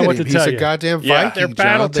 I don't Look know at what to him. tell He's you. a goddamn Yeah. Viking, They're John.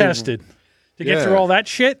 battle tested to get Yeah. through all that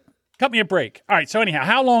shit. Cut me a break. All right. So anyhow,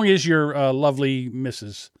 how long is your lovely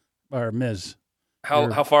Mrs. or Ms.?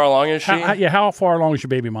 How far along is she? How far along is your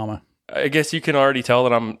baby mama? I guess you can already tell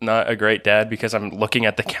that I'm not a great dad because I'm looking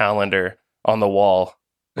at the calendar on the wall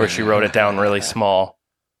where she wrote it down really small.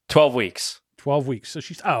 12 weeks. 12 weeks. So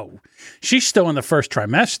she's still in the first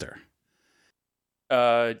trimester.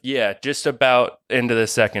 Yeah, just about into the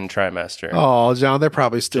second trimester. Oh, John, they're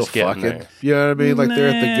probably still Just getting fucking. there. You know what I mean? Like they're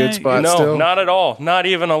at the good spot no, still. not at all. Not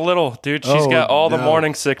even a little, dude. She's Oh, got all the no.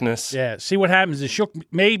 morning sickness. Yeah. See what happens is she'll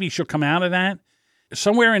come out of that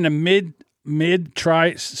somewhere in the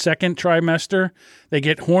second trimester. They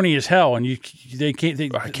get horny as hell, and they can't.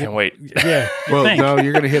 I can't wait. Yeah. you Well, think. no,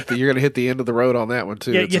 you're gonna hit the end of the road on that one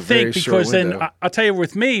too. Yeah, It's you a very think short because then window. I'll tell you,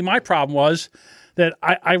 with me, my problem was that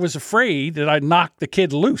I was afraid that I'd knock the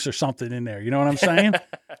kid loose or something in there. You know what I'm saying?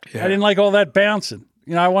 Yeah. I didn't like all that bouncing.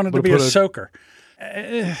 You know, I wanted to But be a put a- soaker.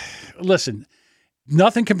 Listen,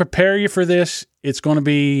 nothing can prepare you for this. It's going to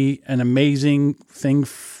be an amazing thing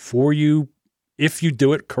for you if you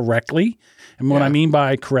do it correctly. And what I mean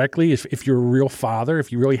by correctly is if you're a real father,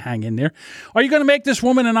 if you really hang in there. Are you going to make this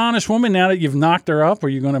woman an honest woman now that you've knocked her up? Are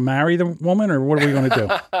you going to marry the woman, or what are we going to do?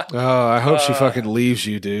 Oh, I hope she fucking leaves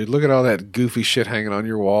you, dude. Look at all that goofy shit hanging on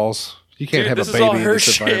your walls. You can't have a baby in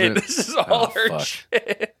this environment. This is all her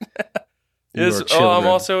shit. Yes. I'm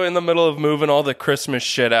also in the middle of moving all the Christmas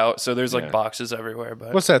shit out, so there's like boxes everywhere.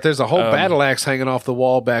 But what's that? There's a whole battle axe hanging off the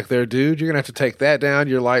wall back there, dude. You're gonna have to take that down.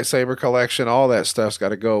 Your lightsaber collection, all that stuff's got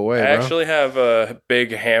to go away. I actually have a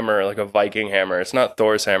big hammer, like a Viking hammer. It's not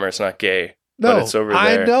Thor's hammer. It's not gay. No, but it's over there.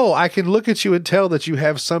 I know. I can look at you and tell that you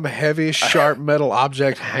have some heavy, sharp metal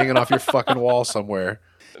object hanging off your fucking wall somewhere.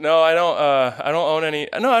 No, I don't. I don't own any.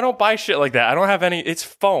 No, I don't buy shit like that. I don't have any. It's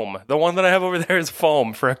foam. The one that I have over there is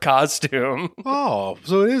foam for a costume. Oh,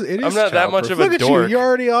 so it is. I'm not that much of a dork. Look at you. You're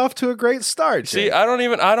already off to a great start. See, I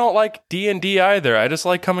don't like D&D either. I just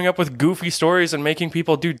like coming up with goofy stories and making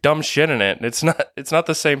people do dumb shit in it. It's not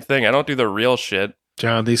the same thing. I don't do the real shit.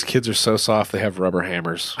 John, these kids are so soft. They have rubber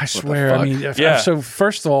hammers. I swear. I mean, so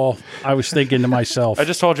first of all, I was thinking to myself. I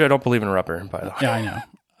just told you I don't believe in rubber, by the way. Yeah, I know.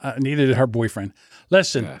 Neither did her boyfriend.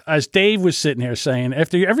 Listen, as Dave was sitting here saying,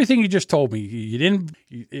 after everything you just told me,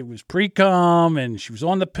 it was pre-cum and she was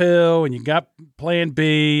on the pill and you got plan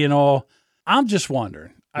B and all. I'm just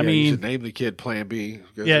wondering. I mean, you should name the kid Plan B.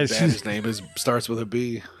 Because his name starts with a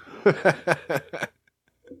B.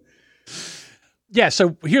 Yeah.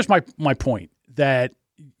 So here's my point that,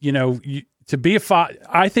 to be a father,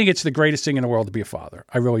 I think it's the greatest thing in the world to be a father.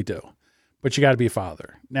 I really do. But you got to be a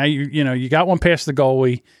father. Now, you got one past the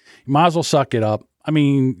goalie. You might as well suck it up. I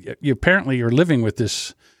mean, you're living with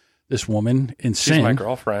this woman in sin. She's my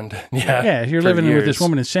girlfriend. Yeah, you're living with this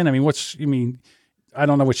woman in sin. I mean, I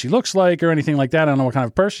don't know what she looks like or anything like that. I don't know what kind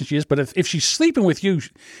of person she is. But if she's sleeping with you,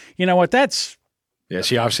 you know what? Yeah,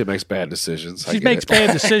 she obviously makes bad decisions. She makes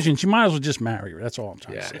bad decisions. You might as well just marry her. That's all I'm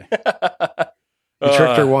trying to say. You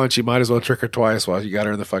tricked her once, you might as well trick her twice while you got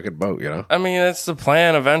her in the fucking boat, I mean, that's the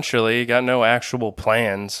plan eventually. You got no actual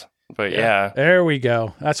plans. But yeah. There we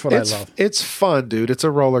go. That's what I love. It's fun, dude. It's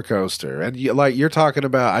a roller coaster. And you're talking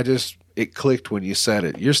about, it clicked when you said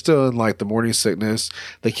it. You're still in like the morning sickness.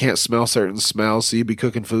 They can't smell certain smells, so you'd be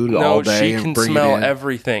cooking food all day and bringing it in.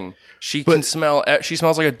 She can smell everything. She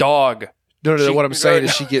smells like a dog. No, what I'm saying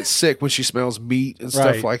is she gets sick when she smells meat and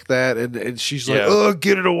stuff like that. And she's like, oh,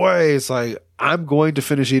 get it away. It's like, I'm going to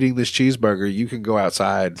finish eating this cheeseburger. You can go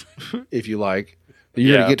outside if you like. But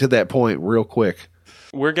you're going to get to that point real quick.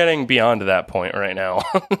 We're getting beyond that point right now.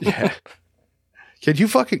 Yeah. Could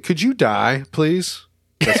you die, please?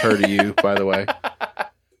 That's her to you, by the way.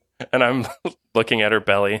 And I'm looking at her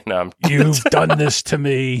belly. No, You've done this to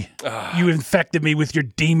me. You infected me with your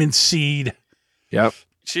demon seed. Yep.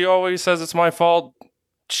 She always says it's my fault.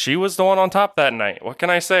 She was the one on top that night. What can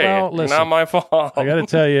I say? Well, listen, not my fault. I got to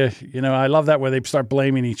tell you, I love that where they start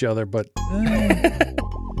blaming each other, but...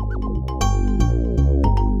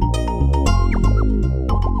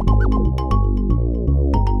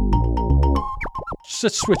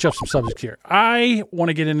 Let's switch up some subjects here. I want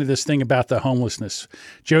to get into this thing about the homelessness.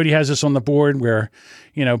 Jody has this on the board where,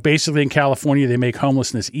 basically in California, they make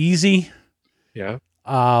homelessness easy. Yeah.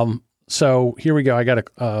 So here we go. I got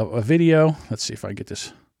a video. Let's see if I can get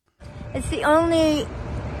this. It's the only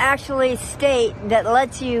actually state that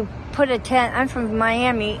lets you put a tent. I'm from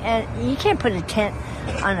Miami, and you can't put a tent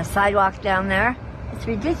on a sidewalk down there. It's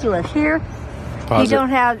ridiculous. Here, you don't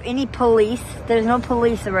have any police. There's no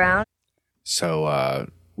police around. So,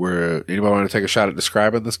 anybody want to take a shot at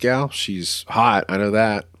describing this gal? She's hot. I know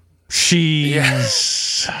that. She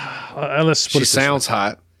sounds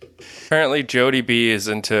hot. Apparently, Jody B is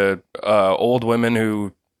into old women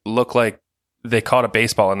who look like they caught a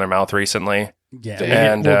baseball in their mouth recently. Yeah,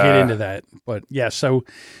 and we'll get into that. But yeah, so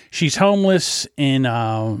she's homeless in,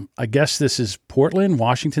 I guess this is Portland,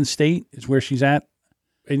 Washington State is where she's at.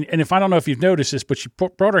 And if I don't know if you've noticed this, but she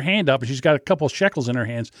brought her hand up and she's got a couple of shekels in her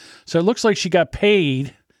hands. So it looks like she got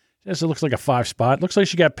paid. It looks like a 5 spot. Looks like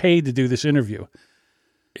she got paid to do this interview.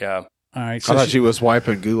 Yeah. All right. So I thought she was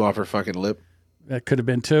wiping goo off her fucking lip. That could have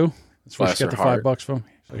been too. That's where she got the $5 from.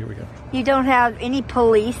 So here we go. You don't have any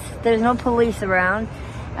police. There's no police around.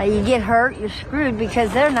 You get hurt, you're screwed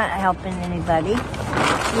because they're not helping anybody.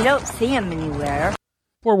 You don't see them anywhere.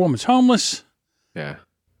 Poor woman's homeless. Yeah.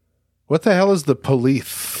 What the hell is the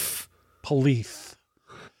police? Police.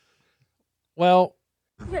 Well,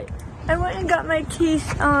 I went and got my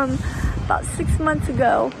teeth about 6 months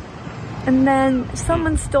ago, and then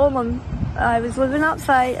someone stole them. I was living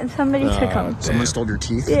outside, and somebody took them. Someone stole your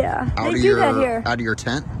teeth? Yeah, they do that here. Out of your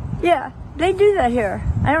tent? Yeah, they do that here.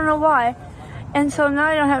 I don't know why. And so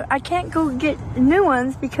now I can't go get new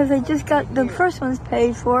ones because I just got the first ones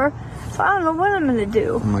paid for. So I don't know what I'm going to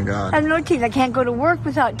do. Oh my God. I have no teeth. I can't go to work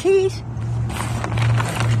without teeth.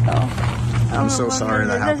 So, I'm so sorry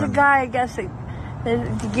that happened. There's a guy, I guess, that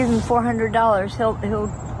if you give him $400, he'll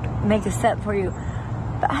make a set for you.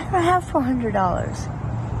 But I don't have $400.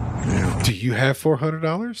 Yeah. Do you have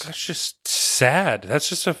 $400? That's just sad. That's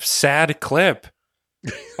just a sad clip.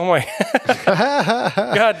 Oh my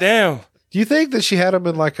God damn. Do you think that she had them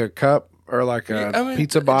in like a cup or like a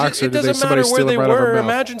pizza box, or did somebody steal them right out of her mouth?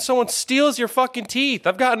 Imagine someone steals your fucking teeth.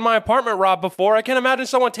 I've gotten my apartment robbed before. I can't imagine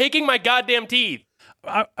someone taking my goddamn teeth.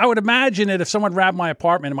 I would imagine that if someone robbed my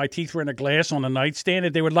apartment and my teeth were in a glass on the nightstand,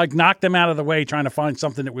 that they would like knock them out of the way trying to find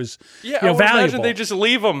something that was I would valuable. imagine they just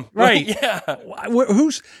leave them. Right. Yeah.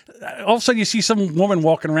 Who's all of a sudden you see some woman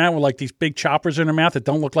walking around with like these big choppers in her mouth that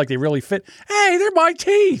don't look like they really fit. Hey, they're my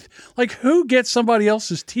teeth. Like, who gets somebody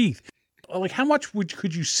else's teeth? Like, how much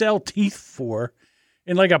could you sell teeth for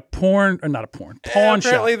in like a pawn shop?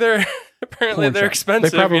 Apparently they're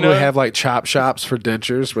expensive. They probably have like chop shops for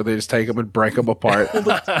dentures where they just take them and break them apart.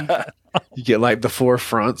 You get like the 4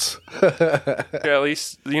 fronts. Yeah, at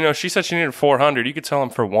least, she said she needed 400. You could sell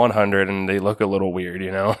them for 100 and they look a little weird,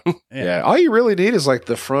 Yeah. All you really need is like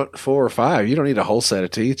the front 4 or 5. You don't need a whole set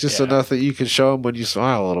of teeth, just enough that you can show them when you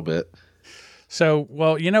smile a little bit. So,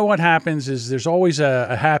 well, you know what happens is there's always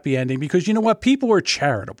a happy ending because you know what? People are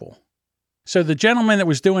charitable. So the gentleman that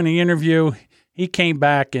was doing the interview, he came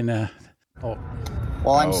back and, Well,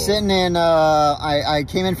 I'm sitting in, I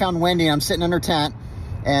came and found Wendy. I'm sitting in her tent,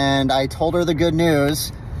 and I told her the good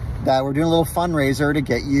news that we're doing a little fundraiser to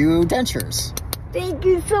get you dentures. Thank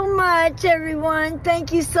you so much, everyone.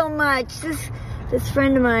 Thank you so much. This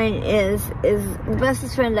friend of mine is the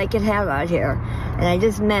bestest friend I could have out here, and I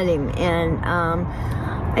just met him. And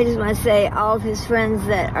I just want to say all of his friends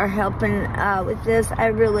that are helping with this, I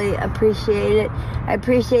really appreciate it. I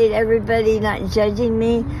appreciate everybody not judging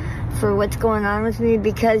me for what's going on with me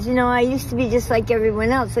because, I used to be just like everyone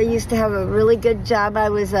else. I used to have a really good job. I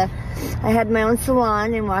had my own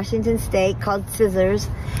salon in Washington State called Scissors,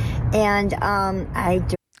 and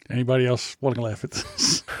Anybody else want to laugh at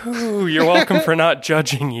this? Ooh, you're welcome for not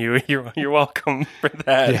judging you. You're welcome for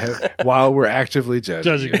that. Yeah, while we're actively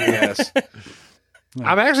judging you. Yes.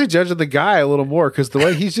 I'm actually judging the guy a little more because the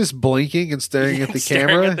way he's just blinking and staring at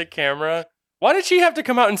the camera. Why did she have to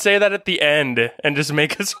come out and say that at the end and just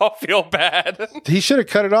make us all feel bad? He should have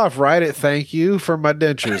cut it off right at "thank you for my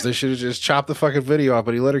dentures." They should have just chopped the fucking video off,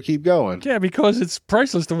 but he let her keep going. Yeah, because it's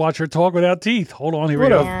priceless to watch her talk without teeth. Hold on, here we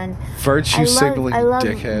go. Virtue signaling, I love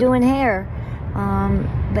dickhead. doing hair.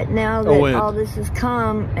 But now that all this has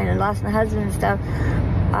come and I lost my husband and stuff,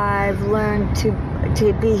 I've learned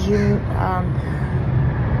to be human.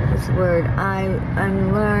 What's the word?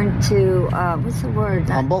 I'm learned to what's the word?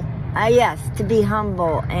 Humble? Yes, to be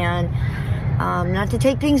humble and not to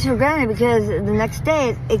take things for granted because the next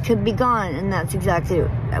day it could be gone, and that's exactly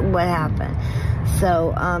what happened.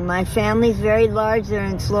 So my family's very large. They're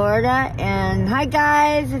in Florida, and hi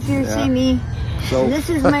guys, if you see me. So this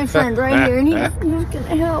is my friend right here, and he's going to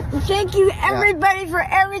help. Thank you, everybody, for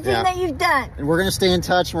everything that you've done. And we're going to stay in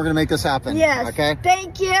touch, and we're going to make this happen. Yes. Okay?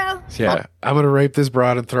 Thank you. Yeah, I'm going to rape this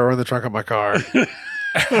broad and throw her in the trunk of my car.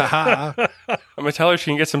 I'm gonna tell her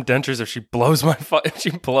she can get some dentures if she blows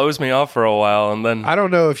me off for a while, and then I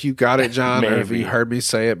don't know if you got it, John, or if Maybe. you heard me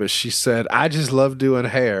say it, but she said, "I just love doing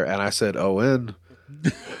hair," and I said, "Owen,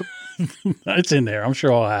 It's in there. I'm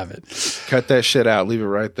sure I'll have it. cut that shit out, leave it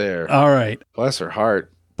right there." All right. Bless her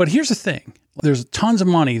heart. But here's the thing. There's tons of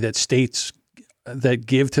money that states that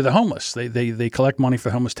give to the homeless. They collect money for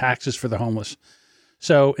homeless, taxes for the homeless.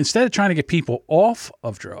 So instead of trying to get people off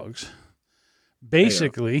of drugs,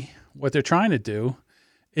 basically what they're trying to do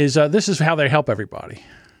is this is how they help everybody.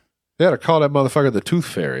 They ought to call that motherfucker the Tooth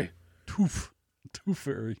Fairy. Tooth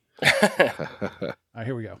Fairy. All right,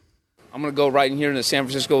 here we go. I'm going to go right in here in the San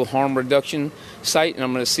Francisco harm reduction site, and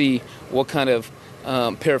I'm going to see what kind of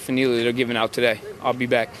paraphernalia they're giving out today. I'll be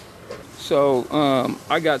back. So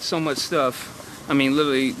I got so much stuff. I mean,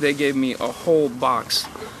 literally, they gave me a whole box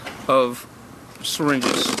of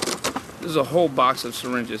syringes. This is a whole box of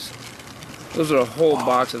syringes. Those are a whole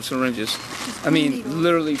box of syringes. I mean,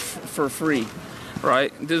 literally for free,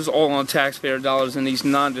 right? This is all on taxpayer dollars in these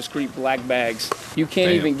non-discrete black bags. You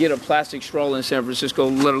can't even get a plastic straw in San Francisco,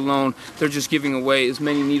 let alone they're just giving away as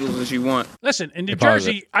many needles as you want. Listen, in New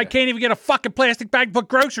Jersey, I can't even get a fucking plastic bag to put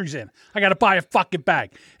groceries in. I got to buy a fucking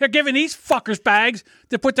bag. They're giving these fuckers bags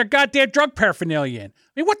to put their goddamn drug paraphernalia in. I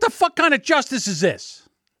mean, what the fuck kind of justice is this?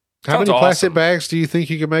 How many plastic bags do you think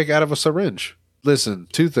you can make out of a syringe? Listen,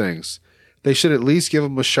 two things. They should at least give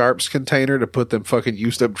them a sharps container to put them fucking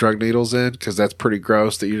used up drug needles in, because that's pretty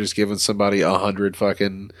gross that you're just giving somebody 100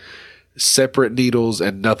 fucking separate needles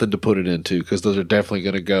and nothing to put it into, because those are definitely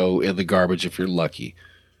going to go in the garbage if you're lucky.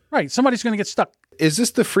 Right. Somebody's going to get stuck. Is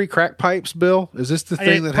this the free crack pipes, Bill? Is this the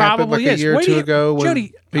thing that happened like a year or two ago when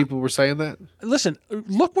Jody, people were saying that? Listen,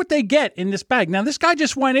 look what they get in this bag. Now, this guy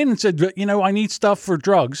just went in and said, I need stuff for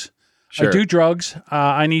drugs. Sure. I do drugs.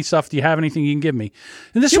 I need stuff. Do you have anything you can give me?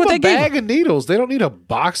 And this is Give what they a bag gave. of needles. They don't need a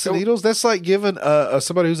box of needles. That's like giving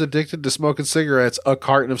somebody who's addicted to smoking cigarettes a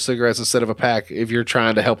carton of cigarettes instead of a pack. If you're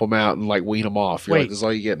trying to help them out and like wean them off, you're Wait. like, this is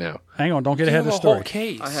all you get now. Hang on, don't get ahead of the a story. whole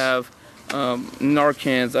case. I have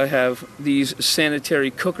Narcans. I have these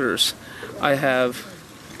sanitary cookers. I have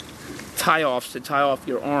tie-offs to tie off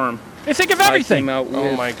your arm. They think of I everything. came out with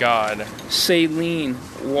Oh my God. saline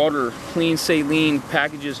water, clean saline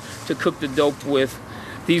packages to cook the dope with.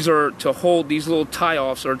 These are to hold, these little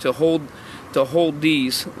tie-offs are to hold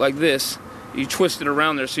these like this. You twist it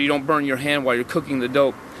around there so you don't burn your hand while you're cooking the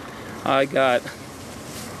dope. I got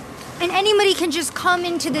And anybody can just come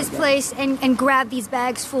into this place and grab these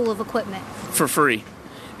bags full of equipment. for free.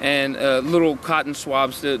 And little cotton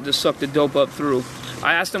swabs to suck the dope up through.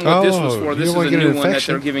 I asked them what this was for. you This is don't wanna a get an new one that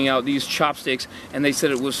infection. they're giving out, these chopsticks, and they said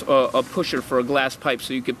it was a pusher for a glass pipe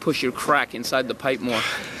so you could push your crack inside the pipe more.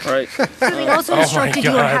 All right? So they also instructed you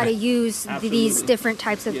on God. how to use these different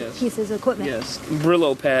types of Yes. pieces of equipment. Yes,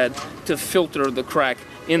 Brillo pad to filter the crack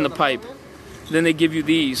in the pipe. Then they give you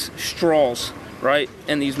these straws, right?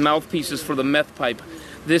 And these mouthpieces for the meth pipe.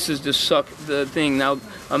 This is to suck the thing. Now,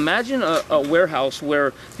 imagine a warehouse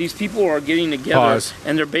where these people are getting together Pause.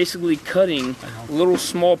 and they're basically cutting little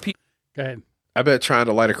small pieces. Go ahead. I bet trying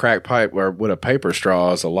to light a crack pipe with a paper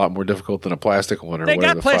straw is a lot more difficult than a plastic one or They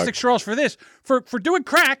whatever got the plastic fuck. straws for this. For doing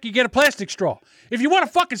crack, you get a plastic straw. If you want a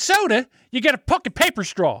fucking soda, you get a fucking paper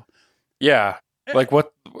straw. Yeah. Like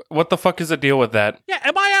what the fuck is the deal with that? Yeah,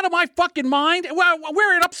 am I out of my fucking mind? Well,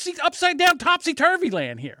 we're in upside down, topsy-turvy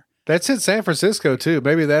land here. That's in San Francisco too.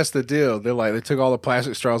 Maybe that's the deal. They're like, they took all the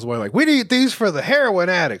plastic straws away. Like, we need these for the heroin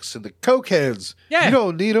addicts and the cokeheads. Yeah. You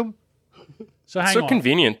don't need them. So hang So on.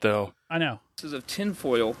 convenient though. I know. Of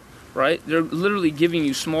tinfoil, right? They're literally giving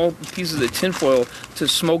you small pieces of tinfoil to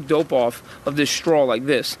smoke dope off of this straw like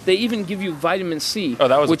this. They even give you vitamin C. Oh,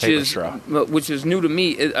 that was a which paper is straw. which is new to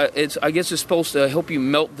me. I guess it's supposed to help you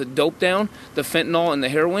melt the dope down, the fentanyl and the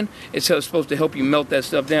heroin. It's supposed to help you melt that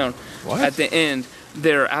stuff down. What? At the end,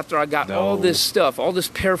 there, after I got all this stuff, all this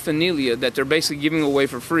paraphernalia that they're basically giving away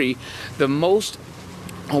for free, the most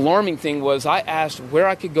alarming thing was I asked where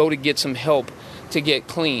I could go to get some help to get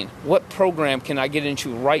clean. What program can I get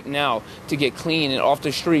into right now to get clean and off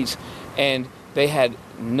the streets? And they had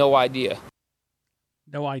no idea.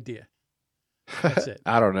 No idea. That's it.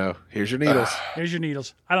 I don't know. Here's your needles. Here's your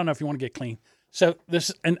needles. I don't know if you want to get clean. So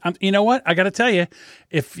this, and you know what? I got to tell you,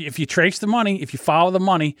 if you trace the money, if you follow the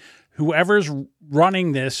money, whoever's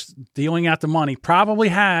running this, dealing out the money, probably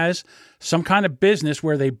has some kind of business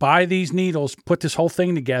where they buy these needles, put this whole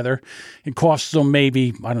thing together. It costs them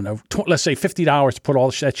maybe, I don't know, let's say $50 to put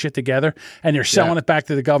all that shit together, and they're selling it back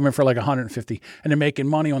to the government for like $150, and they're making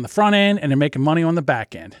money on the front end, and they're making money on the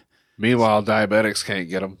back end. Meanwhile, diabetics can't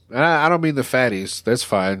get them. I don't mean the fatties. That's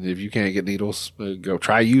fine. If you can't get needles, go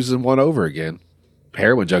try using one over again.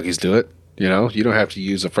 Heroin junkies do it. You know, you don't have to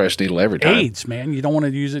use a fresh needle every time. AIDS, man. You don't want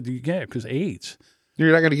to use it because AIDS.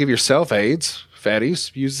 You're not going to give yourself AIDS.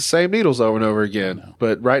 Fatties use the same needles over and over again.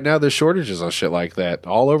 But right now, there's shortages on shit like that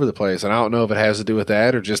all over the place. And I don't know if it has to do with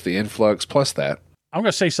that or just the influx plus that. I'm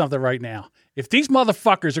going to say something right now. If these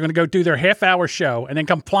motherfuckers are going to go do their half-hour show and then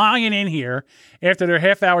come flying in here after their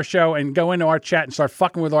half-hour show and go into our chat and start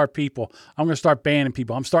fucking with our people, I'm going to start banning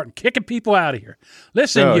people. I'm starting kicking people out of here.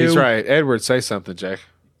 Listen, No, you. he's right. Edward, say something, Jack.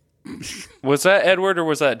 Was that Edward or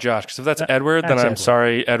was that Josh? Because if that's Edward, then that's I'm Edward.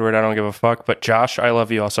 sorry, Edward. I don't give a fuck. But Josh, I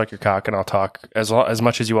love you. I'll suck your cock and I'll talk as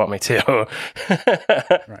much as you want me to.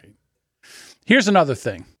 Right. Here's another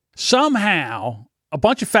thing. Somehow, a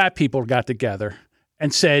bunch of fat people got together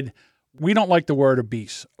and said, we don't like the word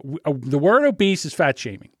obese. The word obese is fat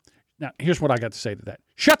shaming. Now, here's what I got to say to that.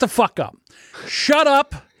 Shut the fuck up. Shut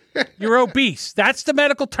up. You're obese. That's the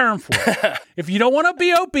medical term for it. If you don't want to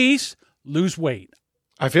be obese, lose weight.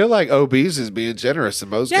 I feel like obese is being generous in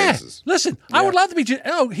most cases. Listen, I would love to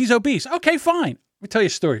be, he's obese. Okay, fine. Let me tell you a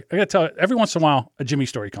story. I got to tell you, every once in a while, a Jimmy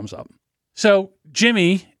story comes up. So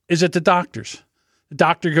Jimmy is at the doctor's. The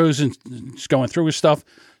doctor goes and is going through his stuff.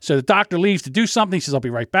 So the doctor leaves to do something. He says, I'll be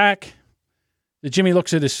right back. The Jimmy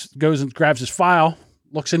looks at goes and grabs his file,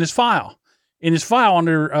 looks in his file. In his file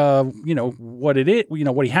under, what it is,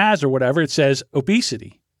 what he has or whatever, it says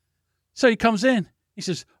obesity. So he comes in He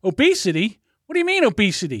says, obesity? What do you mean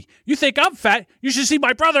obesity? You think I'm fat? You should see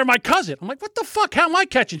my brother and my cousin. I'm like, what the fuck? How am I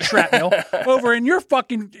catching shrapnel over in your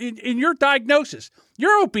fucking, in your diagnosis?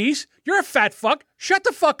 You're obese. You're a fat fuck. Shut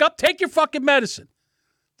the fuck up. Take your fucking medicine.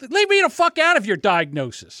 Leave me the fuck out of your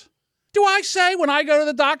diagnosis. Do I say when I go to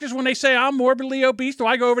the doctors, when they say I'm morbidly obese, do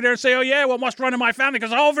I go over there and say, oh yeah, well, it must run in my family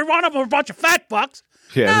because every one of them are a bunch of fat fucks?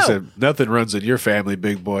 Yeah, No. he said, nothing runs in your family,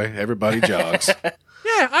 big boy. Everybody jogs.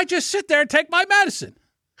 Yeah, I just sit there and take my medicine.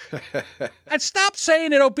 And stop saying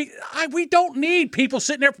that we don't need people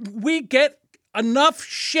sitting there. We get enough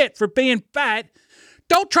shit for being fat.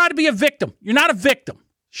 Don't try to be a victim. You're not a victim.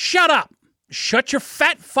 Shut up. Shut your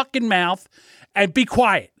fat fucking mouth and be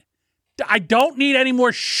quiet. I don't need any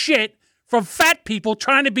more shit from fat people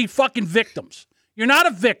trying to be fucking victims. You're not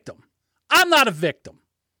a victim. I'm not a victim.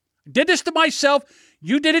 I did this to myself.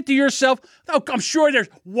 You did it to yourself. Oh, I'm sure there's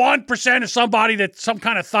 1% of somebody that some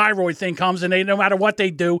kind of thyroid thing comes and they, no matter what they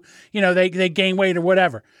do, they gain weight or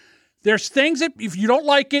whatever. There's things that if you don't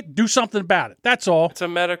like it, do something about it. That's all. It's a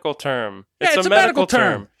medical term. Yeah, it's a medical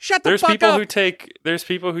term. Shut the fuck up. There's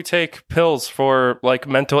people who take pills for like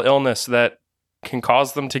mental illness that can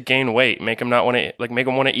cause them to gain weight, make them want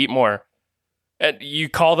to eat more. And you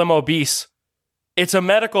call them obese. It's a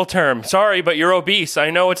medical term. Sorry, but you're obese. I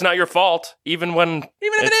know it's not your fault, even if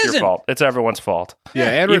it's your fault. It's everyone's fault. Yeah,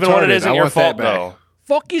 and even retarded. when it isn't your fault, that back. though.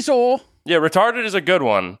 Fuck you all. Yeah, retarded is a good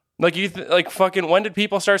one. Like fucking. When did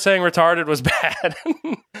people start saying retarded was bad?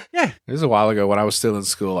 Yeah, it was a while ago when I was still in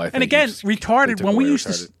school. I think. And again, retarded. When we used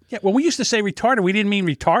to say retarded, we didn't mean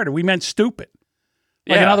retarded. We meant stupid.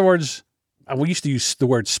 Like in other words. We used to use the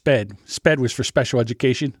word SPED. SPED was for special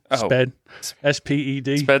education. SPED.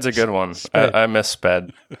 S-P-E-D. SPED's a good one. I miss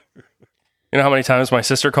SPED. You know how many times my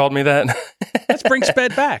sister called me that? Let's bring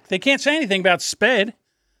SPED back. They can't say anything about SPED.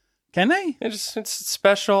 Can they? It's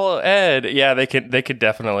special ed. Yeah, they could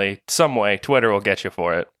definitely. Some way. Twitter will get you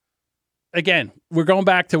for it. Again, we're going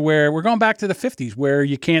back to the 50s where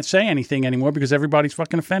you can't say anything anymore because everybody's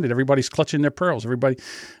fucking offended. Everybody's clutching their pearls.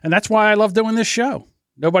 And that's why I love doing this show.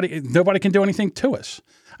 Nobody can do anything to us.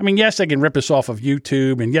 I mean, yes, they can rip us off of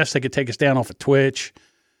YouTube, and yes, they could take us down off of Twitch,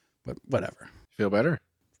 but whatever. Feel better? A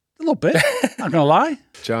little bit. Not gonna lie.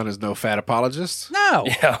 John is no fat apologist. No.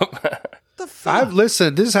 Yeah. The fuck? This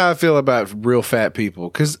is how I feel about real fat people,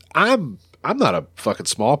 because I'm not a fucking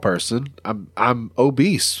small person. I'm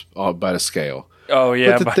obese by the scale. Oh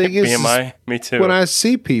yeah, but the thing is, BMI, me too. When I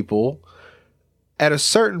see people, at a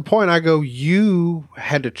certain point, I go, you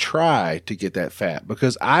had to try to get that fat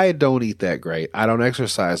because I don't eat that great. I don't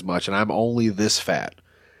exercise much, and I'm only this fat.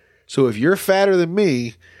 So if you're fatter than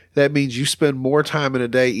me, that means you spend more time in a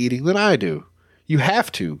day eating than I do. You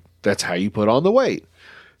have to. That's how you put on the weight.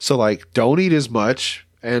 So, don't eat as much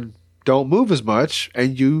and don't move as much,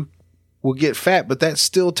 and you will get fat, but that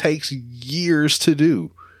still takes years to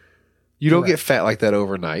do. You don't get fat like that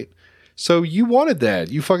overnight. So you wanted that.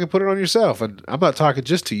 You fucking put it on yourself. And I'm not talking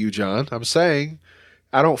just to you, John. I'm saying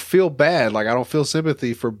I don't feel bad. I don't feel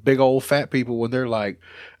sympathy for big old fat people when they're like,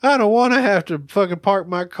 I don't want to have to fucking park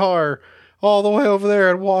my car all the way over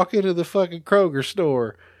there and walk into the fucking Kroger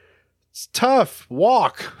store. It's tough.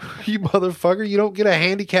 Walk, you motherfucker. You don't get a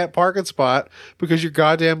handicap parking spot because your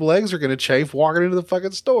goddamn legs are going to chafe walking into the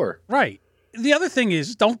fucking store. Right. The other thing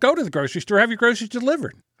is, don't go to the grocery store. Have your groceries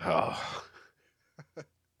delivered. Oh.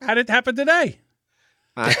 How did it happen today?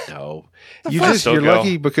 I know. You're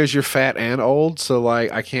lucky because you're fat and old, so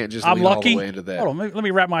I can't just lean all the way into that. Hold on, let me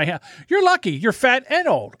wrap my hand. You're lucky. You're fat and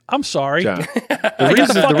old. I'm sorry. John, the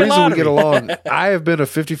reason we get along, I have been a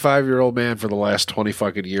 55-year-old man for the last 20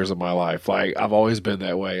 fucking years of my life. I've always been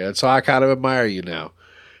that way. And so I kind of admire you now.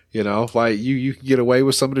 You know, you can get away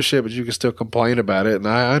with some of the shit, but you can still complain about it. And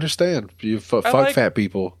I understand. You fuck fat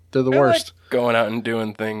people. They're the worst. Going out and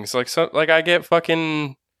doing things. I get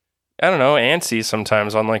fucking, I don't know, antsy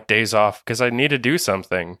sometimes on days off because I need to do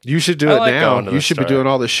something. You should do it now. You should be doing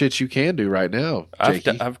all the shit you can do right now,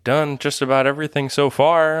 Jakey. I've done just about everything so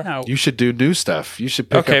far. Now, you should do new stuff. You should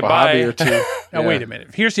pick up a hobby or two. Now, wait a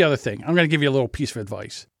minute. Here's the other thing. I'm going to give you a little piece of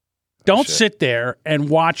advice. Don't sit there and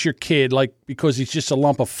watch your kid because he's just a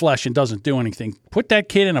lump of flesh and doesn't do anything. Put that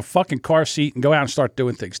kid in a fucking car seat and go out and start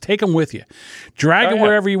doing things. Take him with you. Drag him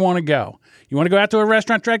wherever you want to go. You want to go out to a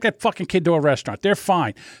restaurant, drag that fucking kid to a restaurant. They're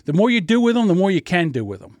fine. The more you do with them, the more you can do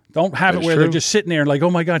with them. Don't have it where they're just sitting there oh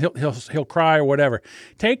my God, he'll cry or whatever.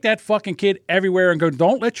 Take that fucking kid everywhere and go.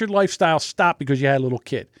 Don't let your lifestyle stop because you had a little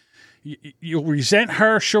kid. You'll resent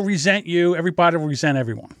her. She'll resent you. Everybody will resent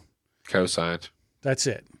everyone. Co-signed. That's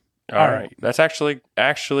it. All right. That's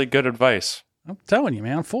actually good advice. I'm telling you,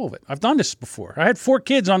 man, I'm full of it. I've done this before. I had 4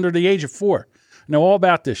 kids under the age of 4. know all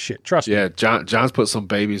about this shit. Trust me. Yeah, John's put some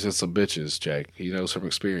babies in some bitches, Jake. He knows from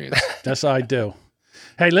experience. Yes, I do.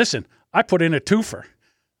 Hey, listen, I put in a twofer.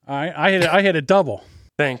 All right, I hit a double.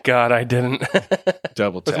 Thank God I didn't.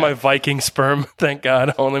 Double tap. With my Viking sperm, thank God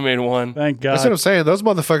I only made one. Thank God. That's what I'm saying. Those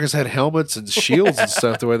motherfuckers had helmets and shields and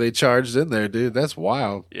stuff the way they charged in there, dude. That's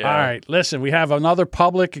wild. Yeah. All right, listen, we have another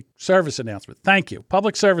public service announcement. Thank you.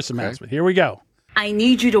 Public service announcement. Here we go. I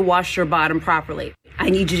need you to wash your bottom properly. I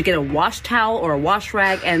need you to get a wash towel or a wash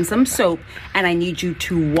rag and some soap, and I need you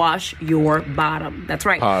to wash your bottom. That's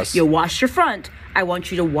right. Pause. You'll wash your front. I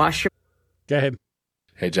want you to wash your... Go ahead.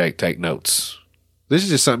 Hey, Jake, take notes. This is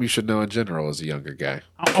just something you should know in general as a younger guy.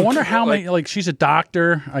 I wonder how many, like, she's a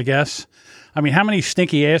doctor, I guess. I mean, how many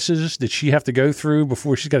stinky asses did she have to go through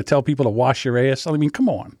before she's got to tell people to wash your ass? I mean, come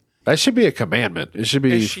on. That should be a commandment. It should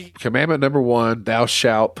be commandment number 1, thou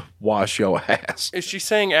shalt wash your ass. Is she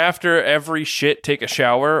saying after every shit take a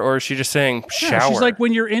shower, or is she just saying shower? Yeah, she's like,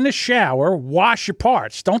 when you're in a shower, wash your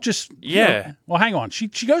parts. Don't just... Yeah. Well, hang on. She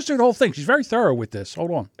goes through the whole thing. She's very thorough with this.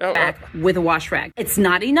 Hold on. back with a wash rag. It's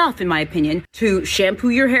not enough, in my opinion, to shampoo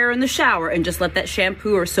your hair in the shower and just let that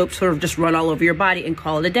shampoo or soap sort of just run all over your body and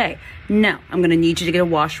call it a day. No, I'm going to need you to get a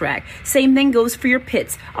wash rag. Same thing goes for your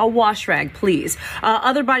pits. A wash rag, please.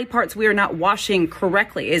 Other body parts we are not washing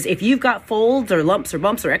correctly is if you've got folds or lumps or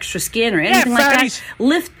bumps or extra skin or anything like that,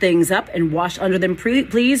 lift things up and wash under them,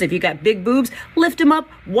 please. If you got big boobs, lift them up,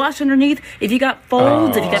 wash underneath. If you got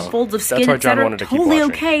folds, if you got folds of skin, etc., totally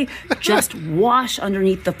okay. Just wash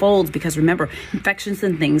underneath the folds because remember, infections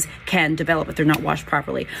and things can develop if they're not washed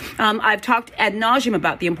properly. I've talked ad nauseum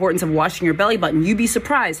about the importance of washing your belly button. You'd be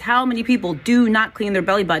surprised how many people do not clean their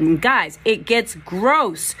belly button. Guys, it gets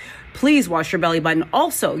gross. Please wash your belly button.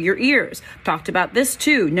 Also, your ears. Talked about this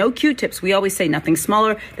too. No Q-tips. We always say nothing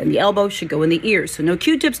smaller than the elbow should go in the ears. So no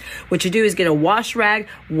Q-tips. What you do is get a wash rag,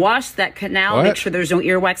 wash that canal, make sure there's no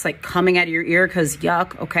earwax like coming out of your ear because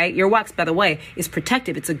yuck, okay? Earwax, by the way, is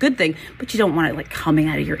protective. It's a good thing, but you don't want it like coming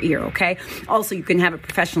out of your ear, okay? Also, you can have it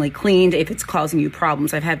professionally cleaned if it's causing you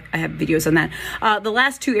problems. I have videos on that. The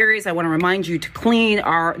last two areas I want to remind you to clean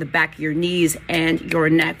are the back of your knees and your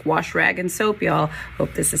neck. Wash rag and soap, y'all.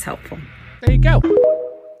 Hope this is helpful. There you go.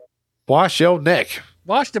 Wash your neck.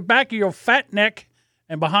 Wash the back of your fat neck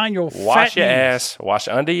and behind your wash fat your knees. ass, wash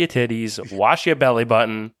under your titties, wash your belly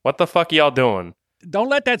button. What the fuck are y'all doing? Don't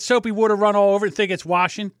let that soapy water run all over and think it's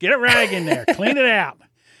washing. Get a rag in there. Clean it out.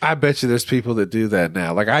 I bet you there's people that do that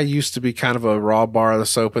now. Like I used to be kind of a raw bar of the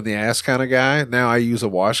soap in the ass kind of guy. Now I use a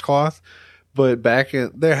washcloth. But back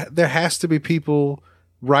in there has to be people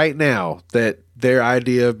right now that their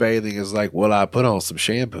idea of bathing is like, well, I put on some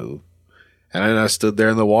shampoo. And then I stood there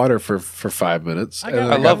in the water for 5 minutes. I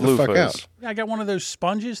love loofahs. Yeah, I got one of those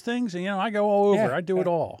sponges things, and I go all over. I do it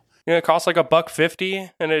all. Yeah, it costs like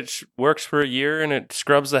 $1.50, and it works for a year, and it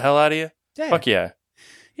scrubs the hell out of you. Yeah. Fuck yeah.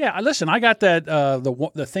 Yeah, listen, I got that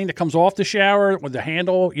the thing that comes off the shower with the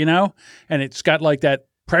handle, and it's got like that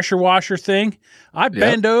pressure washer thing. I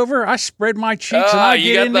bend over, I spread my cheeks, and I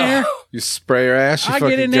get in there. You spray your ass. You I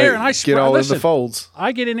get in there and I get all in the folds.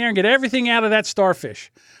 I get in there and get everything out of that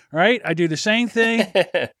starfish. Right? I do the same thing.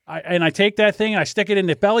 I take that thing and I stick it in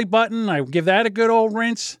the belly button. I give that a good old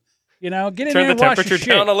rinse. Get in there and wash your shit. Turn the temperature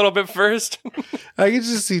down a little bit first. I can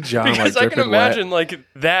just see John because I can imagine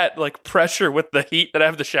that pressure with the heat that I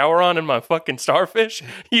have to shower on in my fucking starfish.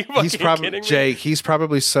 You fucking kidding me? Jake, he's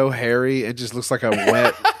probably so hairy and just looks like a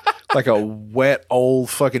wet like a wet old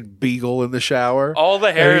fucking beagle in the shower. All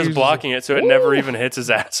the hair is blocking it, so it never even hits his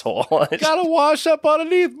asshole. Gotta wash up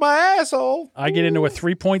underneath my asshole. I get into a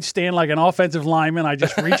 3-point stand like an offensive lineman. I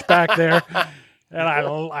just reach back there and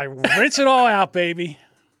I rinse it all out, baby.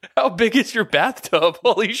 How big is your bathtub?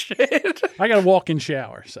 Holy shit. I got a walk-in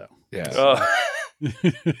shower, so. Yeah.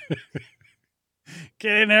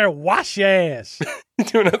 Get in there, wash your ass.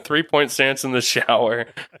 Doing a 3-point stance in the shower.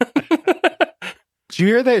 Did you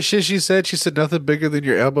hear that shit she said? She said nothing bigger than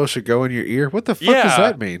your elbow should go in your ear. What the fuck does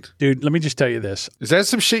that mean? Dude, let me just tell you this. Is that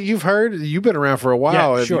some shit you've heard? You've been around for a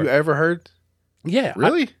while. Yeah, sure. Have you ever heard? Yeah.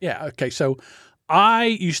 Really? Okay. So I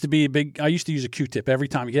used to use a Q-tip every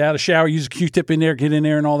time you get out of the shower, use a Q-tip in there, get in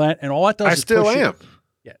there and all that. And all that does is still am.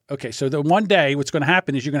 Yeah. Okay. So the one day what's going to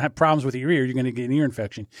happen is you're going to have problems with your ear. You're going to get an ear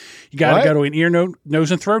infection. You got to go to an ear,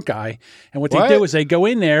 nose, and throat guy. And what they do is they go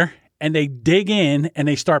in there and they dig in and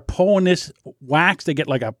they start pulling this wax. They get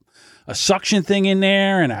like a suction thing in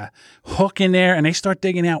there and a hook in there, and they start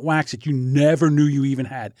digging out wax that you never knew you even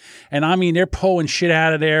had. And I mean, they're pulling shit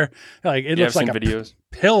out of there. Like it looks like videos.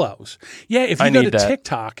 Pillows. Yeah, if you go to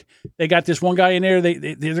TikTok, they got this one guy in there.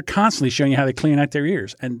 They're constantly showing you how they clean out their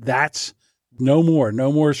ears, and that's No more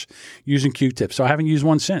using Q-tips. So I haven't used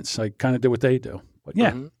one since. I kind of did what they do. But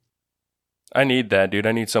yeah. Mm-hmm. I need that, dude.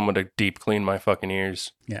 I need someone to deep clean my fucking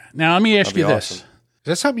ears. Yeah. Now let me ask you this. Awesome. Is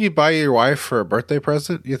that something you buy your wife for a birthday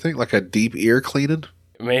present, you think? Like a deep ear cleaning?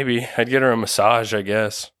 Maybe. I'd get her a massage, I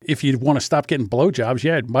guess. If you want to stop getting blowjobs,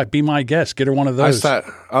 yeah, it might be my guess. Get her one of those.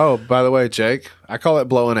 Oh, by the way, Jake, I call it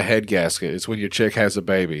blowing a head gasket. It's when your chick has a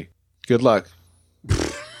baby. Good luck.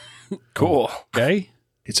 Cool. Okay.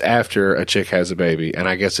 It's after a chick has a baby, and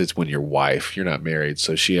I guess it's when you're not married,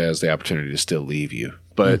 so she has the opportunity to still leave you.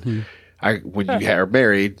 But when you are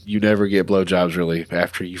married, you never get blowjobs really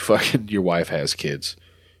after your wife has kids.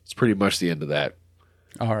 It's pretty much the end of that.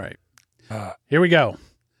 All right. Here we go.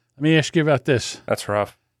 Let me ask you about this. That's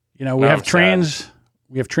rough. We have trans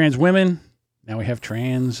women. Now we have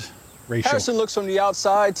trans racial. Harrison looks from the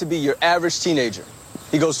outside to be your average teenager.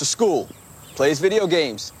 He goes to school, plays video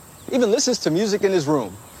games, even listens to music in his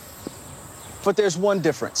room. But there's one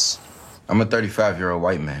difference. I'm a 35-year-old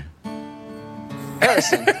white man.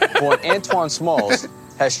 Harrison, born Antoine Smalls,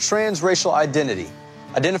 has transracial identity,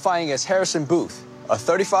 identifying as Harrison Booth, a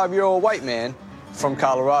 35-year-old white man from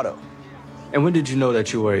Colorado. And when did you know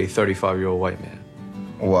that you were a 35-year-old white man?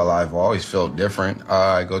 Well, I've always felt different.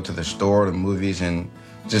 I go to the store, the movies, and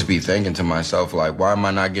just be thinking to myself, like, why am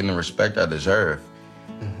I not getting the respect I deserve?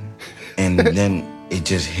 And then it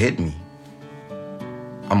just hit me.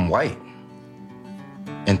 I'm white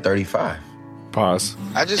and 35. Pause.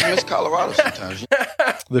 I just miss Colorado sometimes.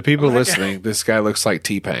 The people listening, this guy looks like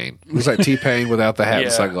T-Pain. Looks like T-Pain without the hat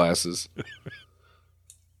and sunglasses.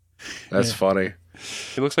 That's funny.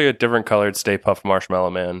 He looks like a different colored Stay Puft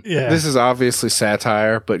Marshmallow Man. Yeah. This is obviously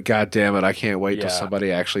satire, but god damn it, I can't wait till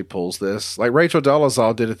somebody actually pulls this. Like Rachel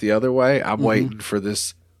Dolezal did it the other way. I'm waiting for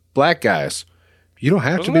this. Black guys, you don't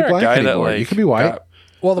have to be black anymore. You can be white.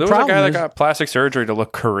 Well, there was a guy that got plastic surgery to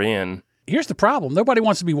look Korean. Here's the problem: nobody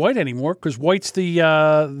wants to be white anymore because white is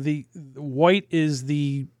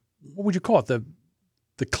the what would you call it,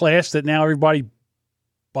 the class that now everybody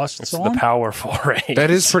busts on. The powerful race. That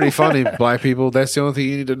is pretty funny, black people. That's the only thing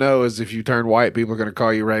you need to know is if you turn white, people are going to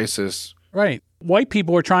call you racist. Right. White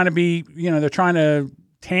people are trying to be, they're trying to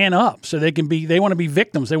tan up so they want to be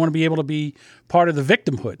victims. They want to be able to be part of the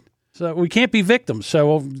victimhood. So we can't be victims.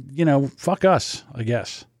 So, fuck us, I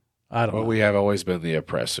guess. I don't know. We have always been the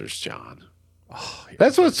oppressors, John. Oh,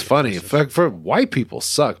 that's what's funny. For white people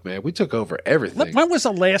suck, man. We took over everything. When was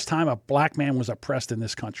the last time a black man was oppressed in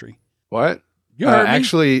this country? What? You heard me?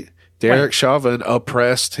 Actually, Derek Chauvin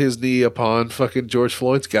oppressed his knee upon fucking George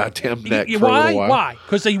Floyd's goddamn neck for a little while. Why?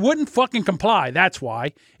 Because they wouldn't fucking comply. That's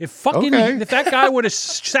why. If that guy would have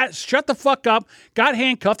shut the fuck up, got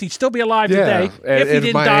handcuffed, he'd still be alive today. If he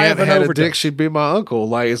didn't die of an overdose. If my aunt had a dick, she'd be my uncle.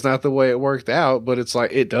 Like, it's not the way it worked out, but it's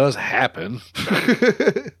like, it does happen.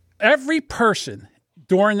 Every person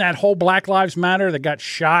during that whole Black Lives Matter that got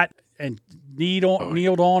shot and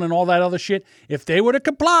kneeled on and all that other shit, if they would have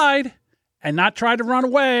complied and not tried to run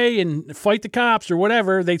away and fight the cops or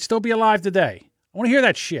whatever, they'd still be alive today. I want to hear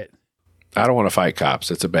that shit. I don't want to fight cops.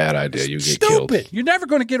 It's a bad idea. You get killed. Stupid. You're never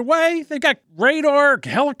going to get away. They got radar,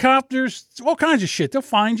 helicopters, all kinds of shit. They'll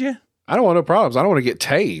find you. I don't want no problems. I don't want to get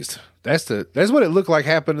tased. That's what it looked like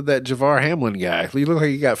happened to that Javar Hamlin guy. He looked like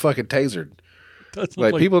he got fucking tasered.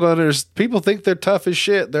 Like people don't understand. People think they're tough as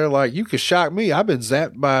shit. They're like, you could shock me. I've been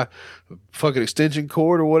zapped by fucking extension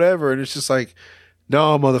cord or whatever. And it's just like,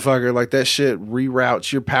 no, motherfucker, like that shit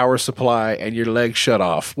reroutes your power supply and your legs shut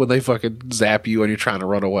off when they fucking zap you and you're trying to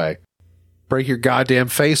run away. Break your goddamn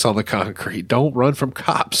face on the concrete. Don't run from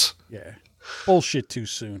cops. Yeah. Bullshit too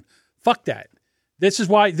soon. Fuck that. This is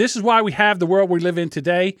why we have the world we live in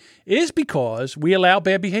today, is because we allow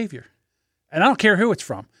bad behavior. And I don't care who it's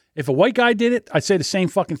from. If a white guy did it, I'd say the same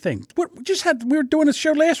fucking thing. We were doing a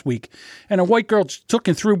show last week and a white girl took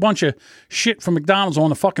and threw a bunch of shit from McDonald's on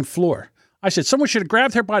the fucking floor. I said, someone should have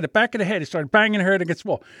grabbed her by the back of the head and started banging her head against the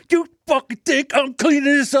wall. You fucking think I'm cleaning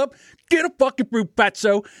this up? Get a fucking broom,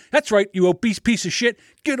 Patso. That's right, you obese piece of shit.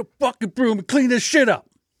 Get a fucking broom and clean this shit up.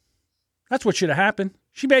 That's what should have happened.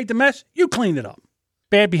 She made the mess. You cleaned it up.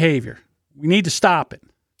 Bad behavior. We need to stop it.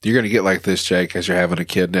 You're going to get like this, Jake, as you're having a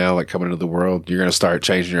kid now, like coming into the world. You're going to start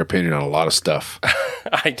changing your opinion on a lot of stuff.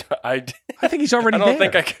 I think he's already there. I don't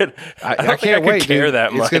think I could. I can't wait. Care dude.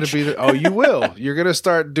 that much. It's going to be. You will. You're going to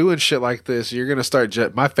start doing shit like this. You're going to start.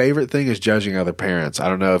 My favorite thing is judging other parents. I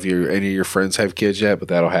don't know if any of your friends have kids yet, but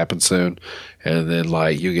that'll happen soon. And then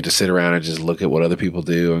like you get to sit around and just look at what other people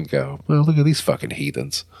do and go, well, look at these fucking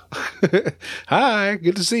heathens. Hi,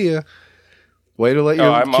 good to see you. Way to let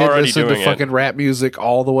your kid listen to fucking rap music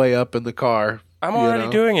all the way up in the car. I'm already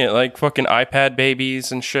doing it, like fucking iPad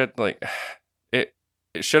babies and shit. Like it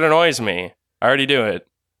shit annoys me. I already do it.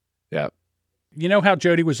 Yeah. You know how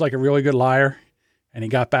Jody was like a really good liar and he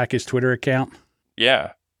got back his Twitter account?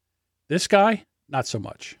 Yeah. This guy, not so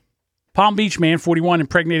much. Palm Beach man, 41,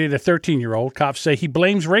 impregnated a 13-year-old. Cops say he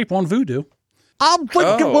blames rape on voodoo. I'm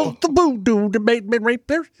thinking about the voodoo that made me rape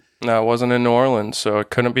there. No, it wasn't in New Orleans, so it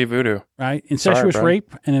couldn't be voodoo. Right. Incestuous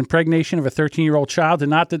rape and impregnation of a 13-year-old child did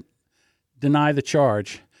not deny the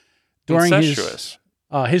charge. During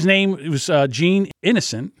his name was Gene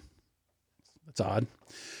Innocent. That's odd.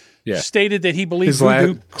 Yeah. Stated that he believed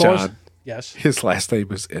voodoo caused... John, yes. His last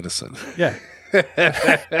name is Innocent. Yeah.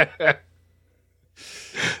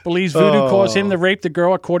 Believes voodoo caused him to rape the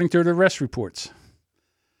girl, according to the arrest reports.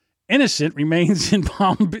 Innocent remains in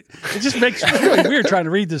Palm Beach. It just makes it really weird trying to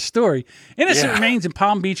read this story. Innocent remains in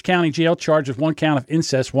Palm Beach County Jail, charged with 1 count of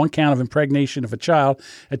incest, 1 count of impregnation of a child,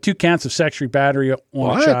 and 2 counts of sexual battery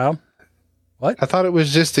on a child. What? I thought it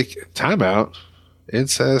was just a timeout.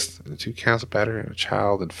 Incest, 2 counts of battery on a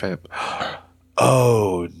child, and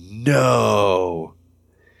Oh, no.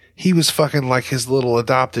 He was fucking like his little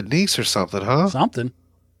adopted niece or something, huh? Something.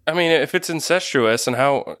 I mean, if it's incestuous, then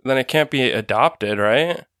it can't be adopted,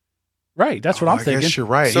 right? Right, that's what I'm thinking. I guess you're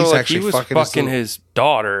right. So He's like, actually he was fucking his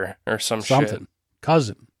daughter or something. Shit.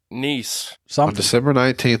 Cousin. Niece. Something. On December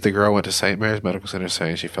 19th, the girl went to St. Mary's Medical Center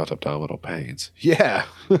saying she felt abdominal pains. Yeah.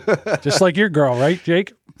 Just like your girl, right,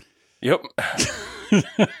 Jake? Yep.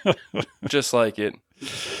 Just like it.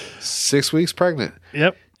 6 weeks pregnant.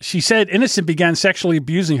 Yep. She said Innocent began sexually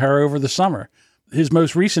abusing her over the summer. His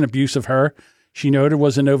most recent abuse of her, she noted,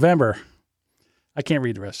 was in November. I can't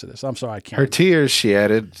read the rest of this. I'm sorry, I can't. Her tears, she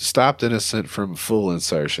added, stopped Innocent from full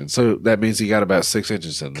insertion. So that means he got about 6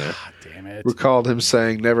 inches in there. God damn it. Recalled him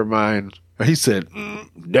saying, never mind. He said,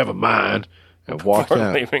 never mind, and walked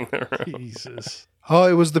out. Leaving the room. Jesus. Oh,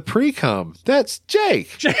 it was the pre-cum. That's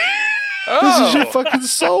Jake. This is your fucking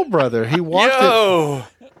soul brother. He walked it.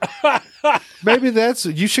 Maybe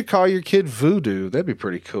you should call your kid Voodoo. That'd be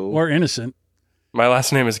pretty cool. Or Innocent. My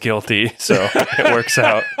last name is Guilty, so it works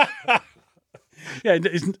out. Yeah,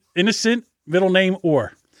 Innocent, middle name,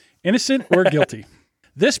 or. Innocent or Guilty.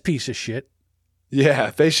 This piece of shit.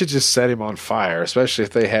 Yeah, they should just set him on fire, especially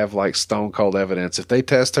if they have like stone cold evidence. If they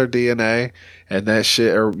test her DNA and that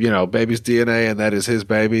shit, or, baby's DNA and that is his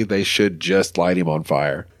baby, they should just light him on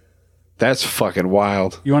fire. That's fucking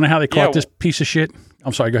wild. You want to know how they caught this piece of shit?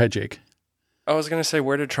 I'm sorry, go ahead, Jake. I was going to say,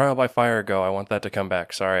 where did trial by fire go? I want that to come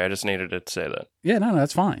back. Sorry, I just needed it to say that. Yeah, no,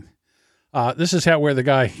 that's fine. This is where the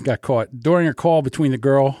guy got caught. During a call between the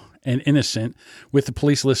girl and Innocent, with the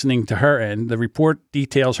police listening to her end, the report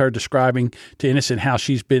details her describing to Innocent how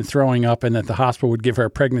she's been throwing up and that the hospital would give her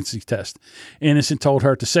a pregnancy test. Innocent told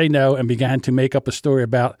her to say no and began to make up a story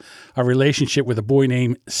about a relationship with a boy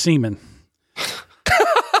named Seaman.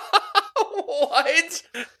 What?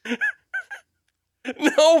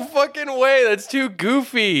 No fucking way. That's too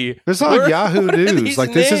goofy. It's on Yahoo News.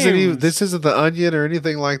 Like this isn't the Onion or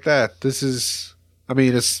anything like that. This is,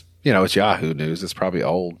 it's Yahoo News. It's probably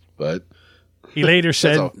old, but he later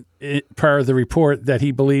said, per the report, that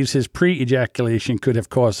he believes his pre-ejaculation could have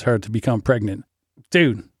caused her to become pregnant.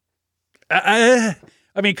 Dude,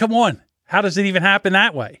 come on. How does it even happen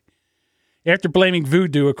that way? After blaming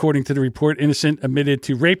voodoo, according to the report, Innocent admitted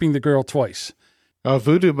to raping the girl twice. Oh,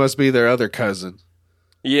 voodoo must be their other cousin.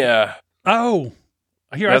 Yeah. Oh.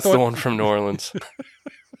 That's the one from New Orleans.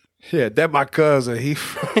 Yeah, that my cousin. He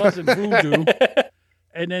wasn't voodoo.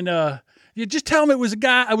 And then you just tell him it was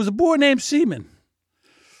a boy named Seaman.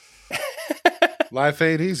 Life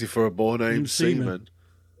ain't easy for a boy named Seaman.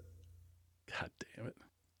 God damn it.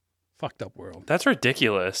 Fucked up world. That's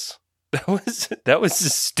ridiculous. That was a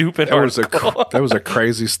stupid That was a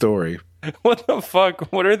crazy story. What the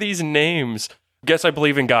fuck? What are these names? Guess I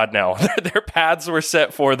believe in God now. Their paths were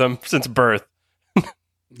set for them since birth.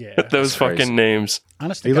 Yeah. Those fucking names.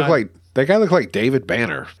 Honestly, that guy looked like David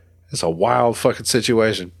Banner. It's a wild fucking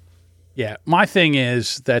situation. Yeah. My thing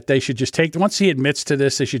is that they should just once he admits to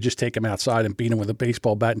this, they should just take him outside and beat him with a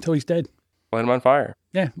baseball bat until he's dead. Light him on fire.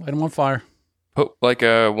 Yeah, light him on fire. Put like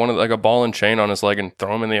a ball and chain on his leg and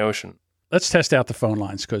throw him in the ocean. Let's test out the phone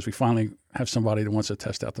lines because we finally have somebody that wants to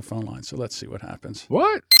test out the phone lines. So let's see what happens.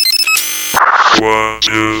 What? 1,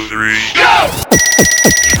 2, 3, go!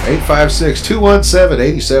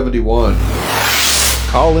 856-217-8071.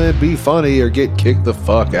 Call in, be funny, or get kicked the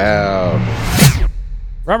fuck out.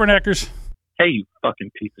 Rubberneckers. Hey, you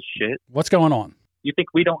fucking piece of shit. What's going on? You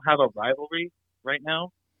think we don't have a rivalry right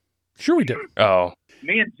now? Sure we do. Oh.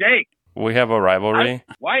 Me and Jake. We have a rivalry?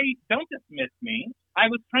 Why don't dismiss me? I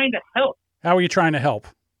was trying to help. How are you trying to help?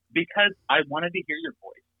 Because I wanted to hear your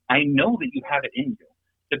voice. I know that you have it in you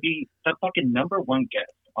to be the fucking #1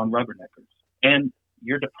 guest on Rubberneckers. and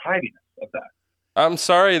you're depriving us of that. I'm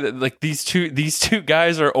sorry that like these two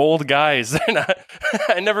guys are old guys. They're not.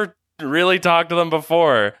 I never really talked to them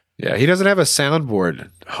before. Yeah, he doesn't have a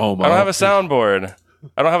soundboard. Homo. I don't have a soundboard.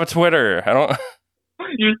 I don't have a Twitter. I don't.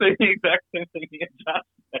 You're saying the exact same thing me and Josh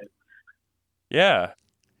said. Yeah.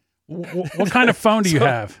 What kind of phone do you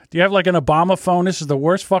have? Do you have like an Obama phone? This is the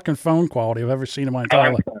worst fucking phone quality I've ever seen in my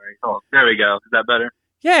entire life. Sorry. Oh, there we go. Is that better?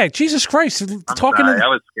 Yeah, Jesus Christ. I'm Talking sorry. to I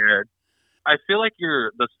was scared. I feel like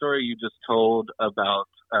the story you just told about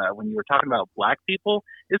when you were talking about black people,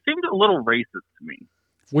 it seemed a little racist to me.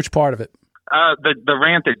 Which part of it? The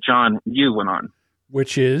rant that John, you went on.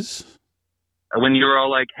 Which is? When you were all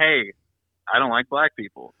like, hey, I don't like black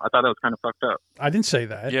people. I thought that was kind of fucked up. I didn't say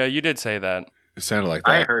that. Yeah, you did say that. It sounded like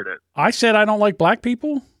that. I heard it. I said I don't like black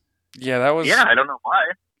people? Yeah, that was... Yeah, I don't know why.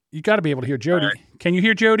 You got to be able to hear Jody. Right. Can you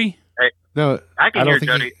hear Jody? Hey, no, I can hear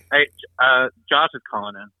Jody. Hey, Josh is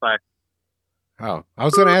calling in. Bye. Oh, I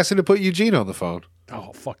was going to ask him to put Eugene on the phone.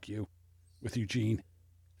 Oh, fuck you with Eugene.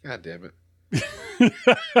 God damn it.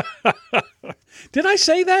 Did I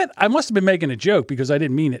say that? I must have been making a joke because I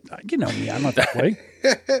didn't mean it. You know me. I'm not that way.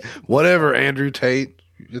 Whatever, Andrew Tate.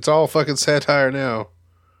 It's all fucking satire now.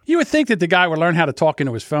 You would think that the guy would learn how to talk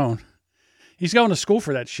into his phone. He's going to school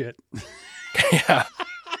for that shit. Yeah.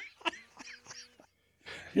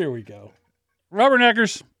 Here we go.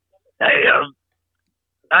 Rubberneckers. Hey,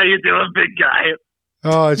 how you doing, big guy?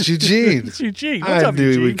 Oh, it's Eugene. It's Eugene. What's up, knew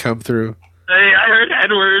Eugene? he would come through. Hey, I heard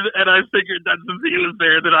Edward, and I figured that since he was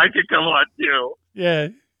there, that I could come on too. Yeah.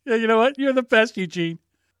 Yeah, you know what? You're the best, Eugene.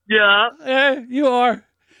 Yeah. Yeah, you are.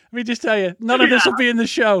 Let me just tell you, none of this will be in the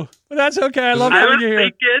show. But that's okay. I love having you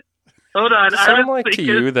here. Hold on. Does it sound like to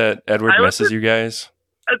you that Edward misses you guys?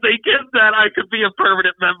 I think that I could be a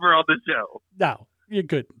permanent member on the show. No, you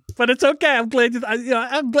couldn't. But it's okay. I'm glad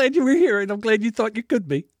I'm glad you were here, and I'm glad you thought you could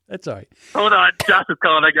be. That's all right. Hold on. Josh is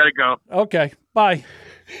calling. I got to go. Okay. Bye.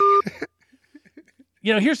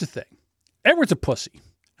 Here's the thing. Edward's a pussy.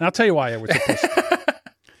 And I'll tell you why Edward's a pussy.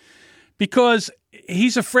 Because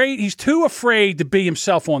he's afraid. He's too afraid to be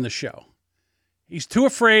himself on the show. He's too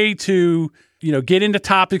afraid to, get into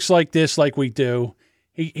topics like this, like we do.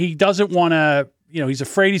 He doesn't want to, he's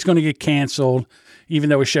afraid he's going to get canceled, even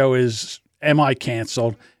though his show is Am I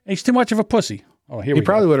Canceled? And he's too much of a pussy. Oh, here we go. He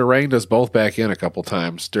probably would have reined us both back in a couple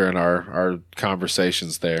times during our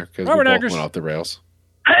conversations there because we both went off the rails.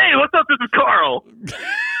 Hey, what's up? This is Carl.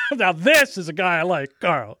 Now this is a guy I like,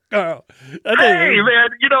 Carl. Hey, man,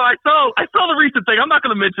 I saw the recent thing. I'm not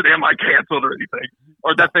going to mention Am I Canceled or anything,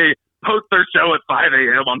 or that they post their show at 5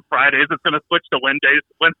 a.m. on Fridays. It's going to switch to Wednesdays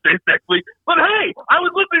next week. But hey, I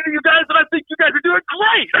was listening to you guys, and I think you guys are doing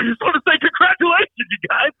great. I just want to say congratulations, you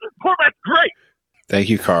guys. Format's great. Thank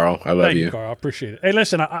you, Carl. I love Thank you, Carl. I appreciate it. Hey,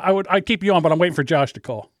 listen, I'd keep you on, but I'm waiting for Josh to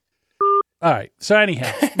call. All right. So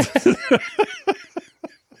anyhow.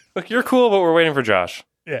 Look, you're cool, but we're waiting for Josh.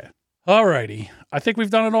 Yeah. All righty. I think we've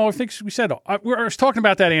done it all. I think we said all. I was talking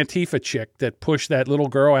about that Antifa chick that pushed that little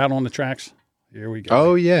girl out on the tracks. Here we go.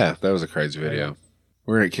 Oh, yeah. That was a crazy video.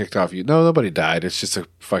 We're going to get kicked off. No, nobody died. It's just a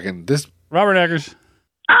fucking... Robert Eggers.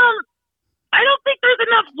 I don't think there's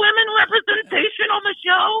enough women representation on the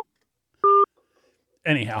show.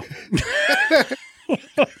 Anyhow.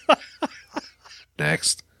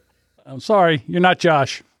 Next. I'm sorry. You're not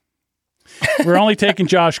Josh. We're only taking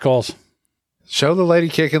Josh calls. Show the lady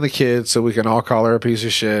kicking the kid so we can all call her a piece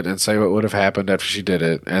of shit and say what would have happened after she did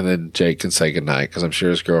it. And then Jake can say goodnight because I'm sure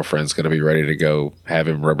his girlfriend's going to be ready to go have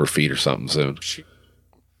him rub her feet or something soon. She's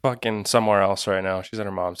fucking somewhere else right now. She's at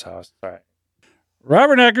her mom's house. All right.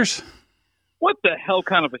 Robert Eggers. What the hell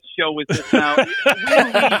kind of a show is this now?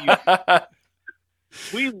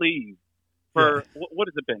 We leave for, what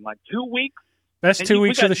has it been, like 2 weeks? Best 2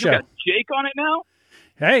 weeks of the show. You got Jake on it now?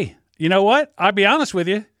 Hey, you know what? I'll be honest with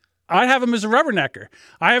you. I'd have him as a rubbernecker.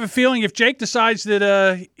 I have a feeling if Jake decides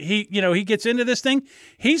that he gets into this thing,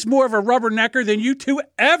 he's more of a rubbernecker than you two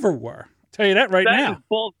ever were. I'll tell you that now.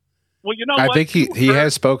 Well, you know I what? think he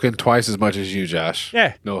has spoken twice as much as you, Josh.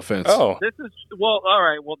 Yeah. No offense. Oh. All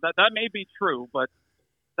right. Well, that may be true, but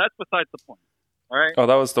that's besides the point. All right. Oh,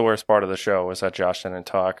 that was the worst part of the show was that Josh didn't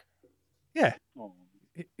talk. Yeah.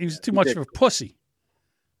 He was too much of a pussy.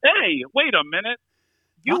 Hey, wait a minute.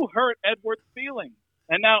 You hurt Edward's feelings.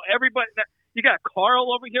 And now everybody, you got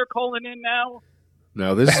Carl over here calling in now.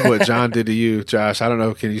 No, this is what John did to you, Josh. I don't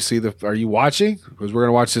know. Can you see are you watching? Because we're going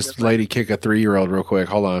to watch this lady kick a 3-year-old real quick.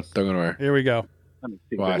 Hold on. Don't go nowhere. Here we go. Let me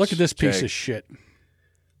see. Look at this piece of shit.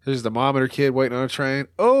 There's the mom and her kid waiting on a train.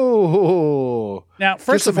 Oh. Now,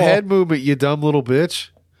 first of all, head movement, you dumb little bitch.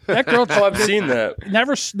 That girl, I've seen that.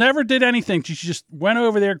 Never did anything. She just went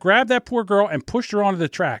over there, grabbed that poor girl, and pushed her onto the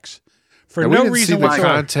tracks. for we no didn't reason see the whatsoever.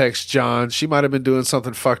 context, John. She might have been doing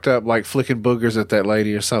something fucked up, like flicking boogers at that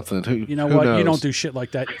lady or something. You know who what? knows? You don't do shit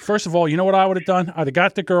like that. First of all, you know what I would have done? I'd have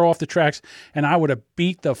got the girl off the tracks, and I would have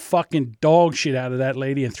beat the fucking dog shit out of that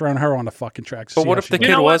lady and thrown her on the fucking tracks. But what if the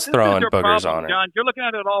kid was throwing boogers on her? John, you're looking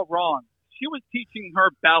at it all wrong. She was teaching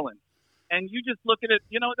her balance, and you just look at it.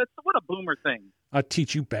 You know, that's what a boomer thing. I'll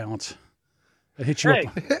teach you balance. I hit you Hey.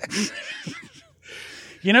 up.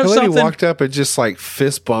 You know the lady something? walked up and just like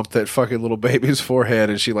fist bumped that fucking little baby's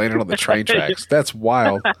forehead, and she landed on the train tracks. That's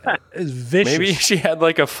wild. It's vicious. Maybe she had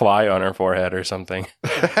like a fly on her forehead or something.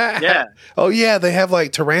 Yeah. Oh yeah, they have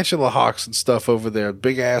like tarantula hawks and stuff over there.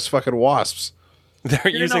 Big ass fucking wasps. They're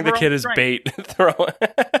using the kid as bait. Throw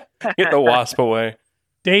get the wasp away.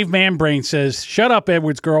 Dave Manbrain says, "Shut up,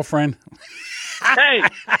 Edward's girlfriend." Hey.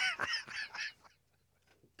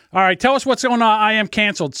 All right, tell us what's going on. I am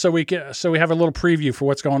canceled, so we have a little preview for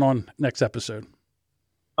what's going on next episode.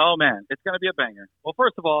 Oh man, it's going to be a banger. Well,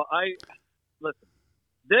 first of all, listen.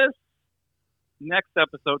 This next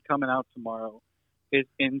episode coming out tomorrow is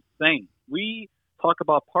insane. We talk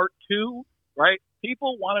about part 2, right?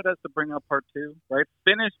 People wanted us to bring up part 2, right?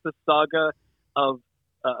 Finish the saga of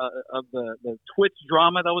the Twitch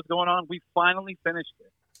drama that was going on. We finally finished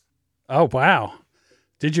it. Oh wow!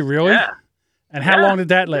 Did you really? Yeah. And how long did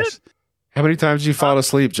that last? How many times did you fall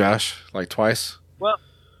asleep, Josh? Like twice?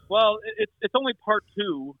 Well, it's only part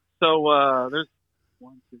 2, so there's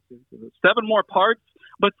 7 more parts.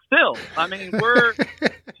 But still, I mean, we're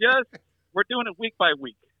doing it week by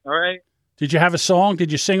week. All right. Did you have a song?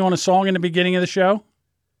 Did you sing on a song in the beginning of the show?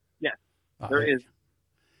 Yes, there is.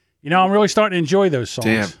 You know, I'm really starting to enjoy those songs.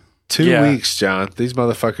 Damn. 2 weeks, John. These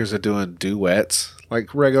motherfuckers are doing duets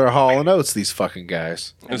like regular Hall & Oates, these fucking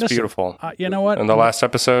guys. It was beautiful. You know what? And the last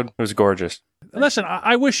episode was gorgeous. Listen,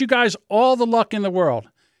 I wish you guys all the luck in the world.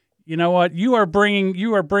 You know what? You are bringing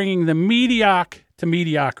the mediocre to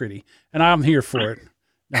mediocrity, and I'm here for it.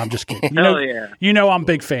 No, I'm just kidding. Hell yeah. You know I'm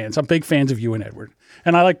big fans. I'm big fans of you and Edward,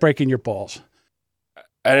 and I like breaking your balls.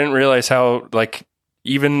 I didn't realize how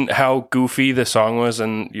even how goofy the song was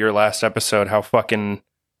in your last episode, how fucking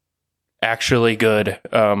actually good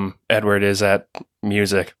Edward is at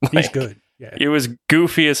music. He's good. Yeah. It was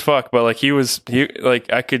goofy as fuck, but you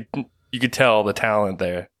could tell the talent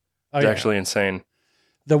there. It's actually insane.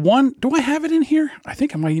 The one, do I have it in here? I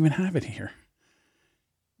think I might even have it here.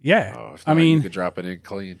 Yeah. Oh, if not, you could drop it in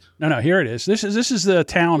clean. No, here it is. This is the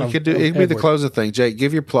town It could be the Edward. closing thing. Jake,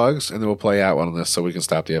 give your plugs, and then we'll play out one of this so we can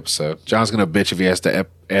stop the episode. John's going to bitch if he has to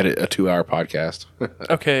edit a 2-hour podcast.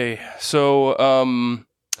 Okay, so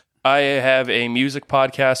I have a music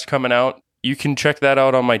podcast coming out. You can check that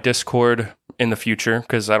out on my Discord in the future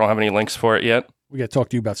because I don't have any links for it yet. We got to talk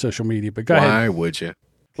to you about social media, but go ahead. Why would you?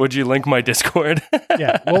 Would you link my Discord?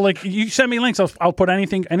 Yeah. Well, you send me links. I'll put any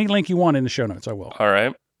link you want in the show notes. I will. All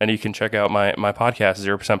right. And you can check out my podcast,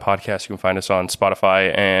 0% Podcast. You can find us on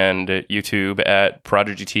Spotify and YouTube at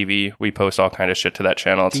Prodigy TV. We post all kind of shit to that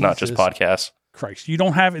channel. It's not just podcasts. Christ, you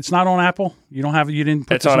don't have, it's not on Apple? You don't have, you didn't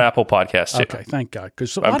put It's on Apple Podcasts too. Okay, thank God.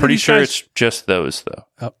 Because I'm pretty sure it's just those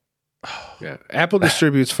though. Yeah, Apple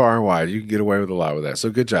distributes far and wide. You can get away with a lot with that. So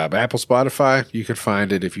good job. Apple, Spotify, you can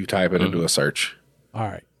find it if you type it into a search. All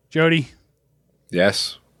right. Jody?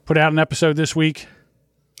 Yes? Put out an episode this week?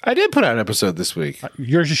 I did put out an episode this week.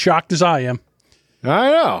 You're as shocked as I am. I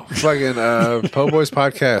know. Fucking Po Boys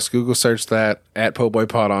Podcast. Google search that at Po Boy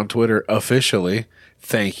Pod on Twitter officially.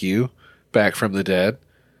 Thank you. Back from the dead.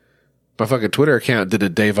 My fucking Twitter account did a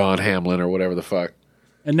Davon Hamlin or whatever the fuck.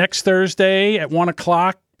 And next Thursday at 1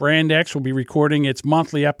 o'clock, Brand X will be recording its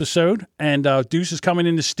monthly episode. And Deuce is coming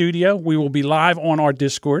in the studio. We will be live on our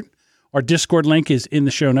Discord. Our Discord link is in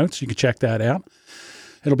the show notes. You can check that out.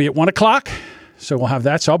 It'll be at 1 o'clock. So we'll have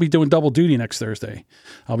that. So I'll be doing double duty next Thursday.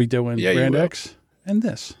 I'll be doing Brand X and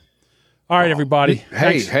this. All right, everybody.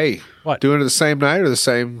 Hey. What? Doing it the same night or the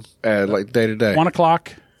same like day to day? 1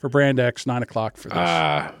 o'clock for Brand X, 9 o'clock for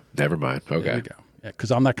this. Never mind. Okay. There we go. Yeah, because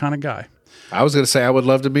I'm that kind of guy. I was going to say I would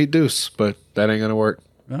love to meet Deuce, but that ain't going to work.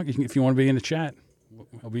 Well, if you want to be in the chat,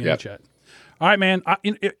 I'll be in the chat. All right, man.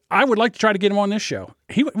 I would like to try to get him on this show.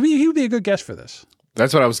 He would be a good guest for this.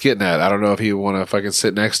 That's what I was getting at. I don't know if he would want to fucking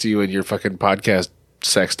sit next to you in your fucking podcast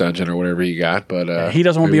sex dungeon or whatever you got, but he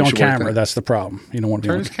doesn't want to be on camera. That's the problem. He don't want to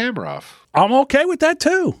turn be on his camera off. I'm okay with that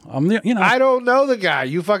too. I don't know the guy.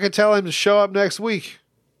 You fucking tell him to show up next week.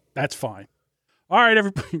 That's fine. All right,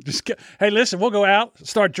 everybody. Hey, listen, we'll go out,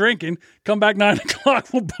 start drinking, come back 9 o'clock.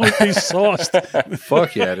 We'll both be sauced.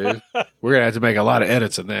 Fuck yeah, dude. We're gonna have to make a lot of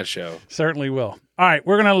edits in that show. Certainly will. All right,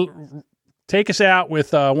 we're gonna take us out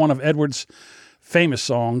with one of Edward's famous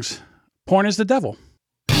songs, "Porn is the Devil."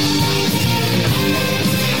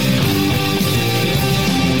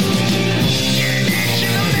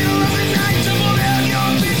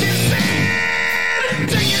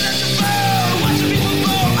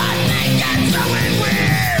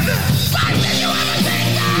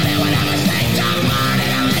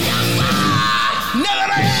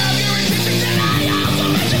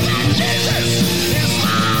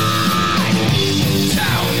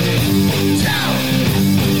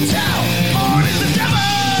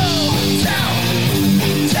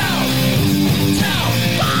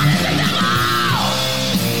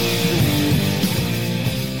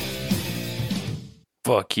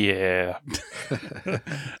 Fuck yeah.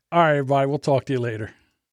 All right, everybody. We'll talk to you later.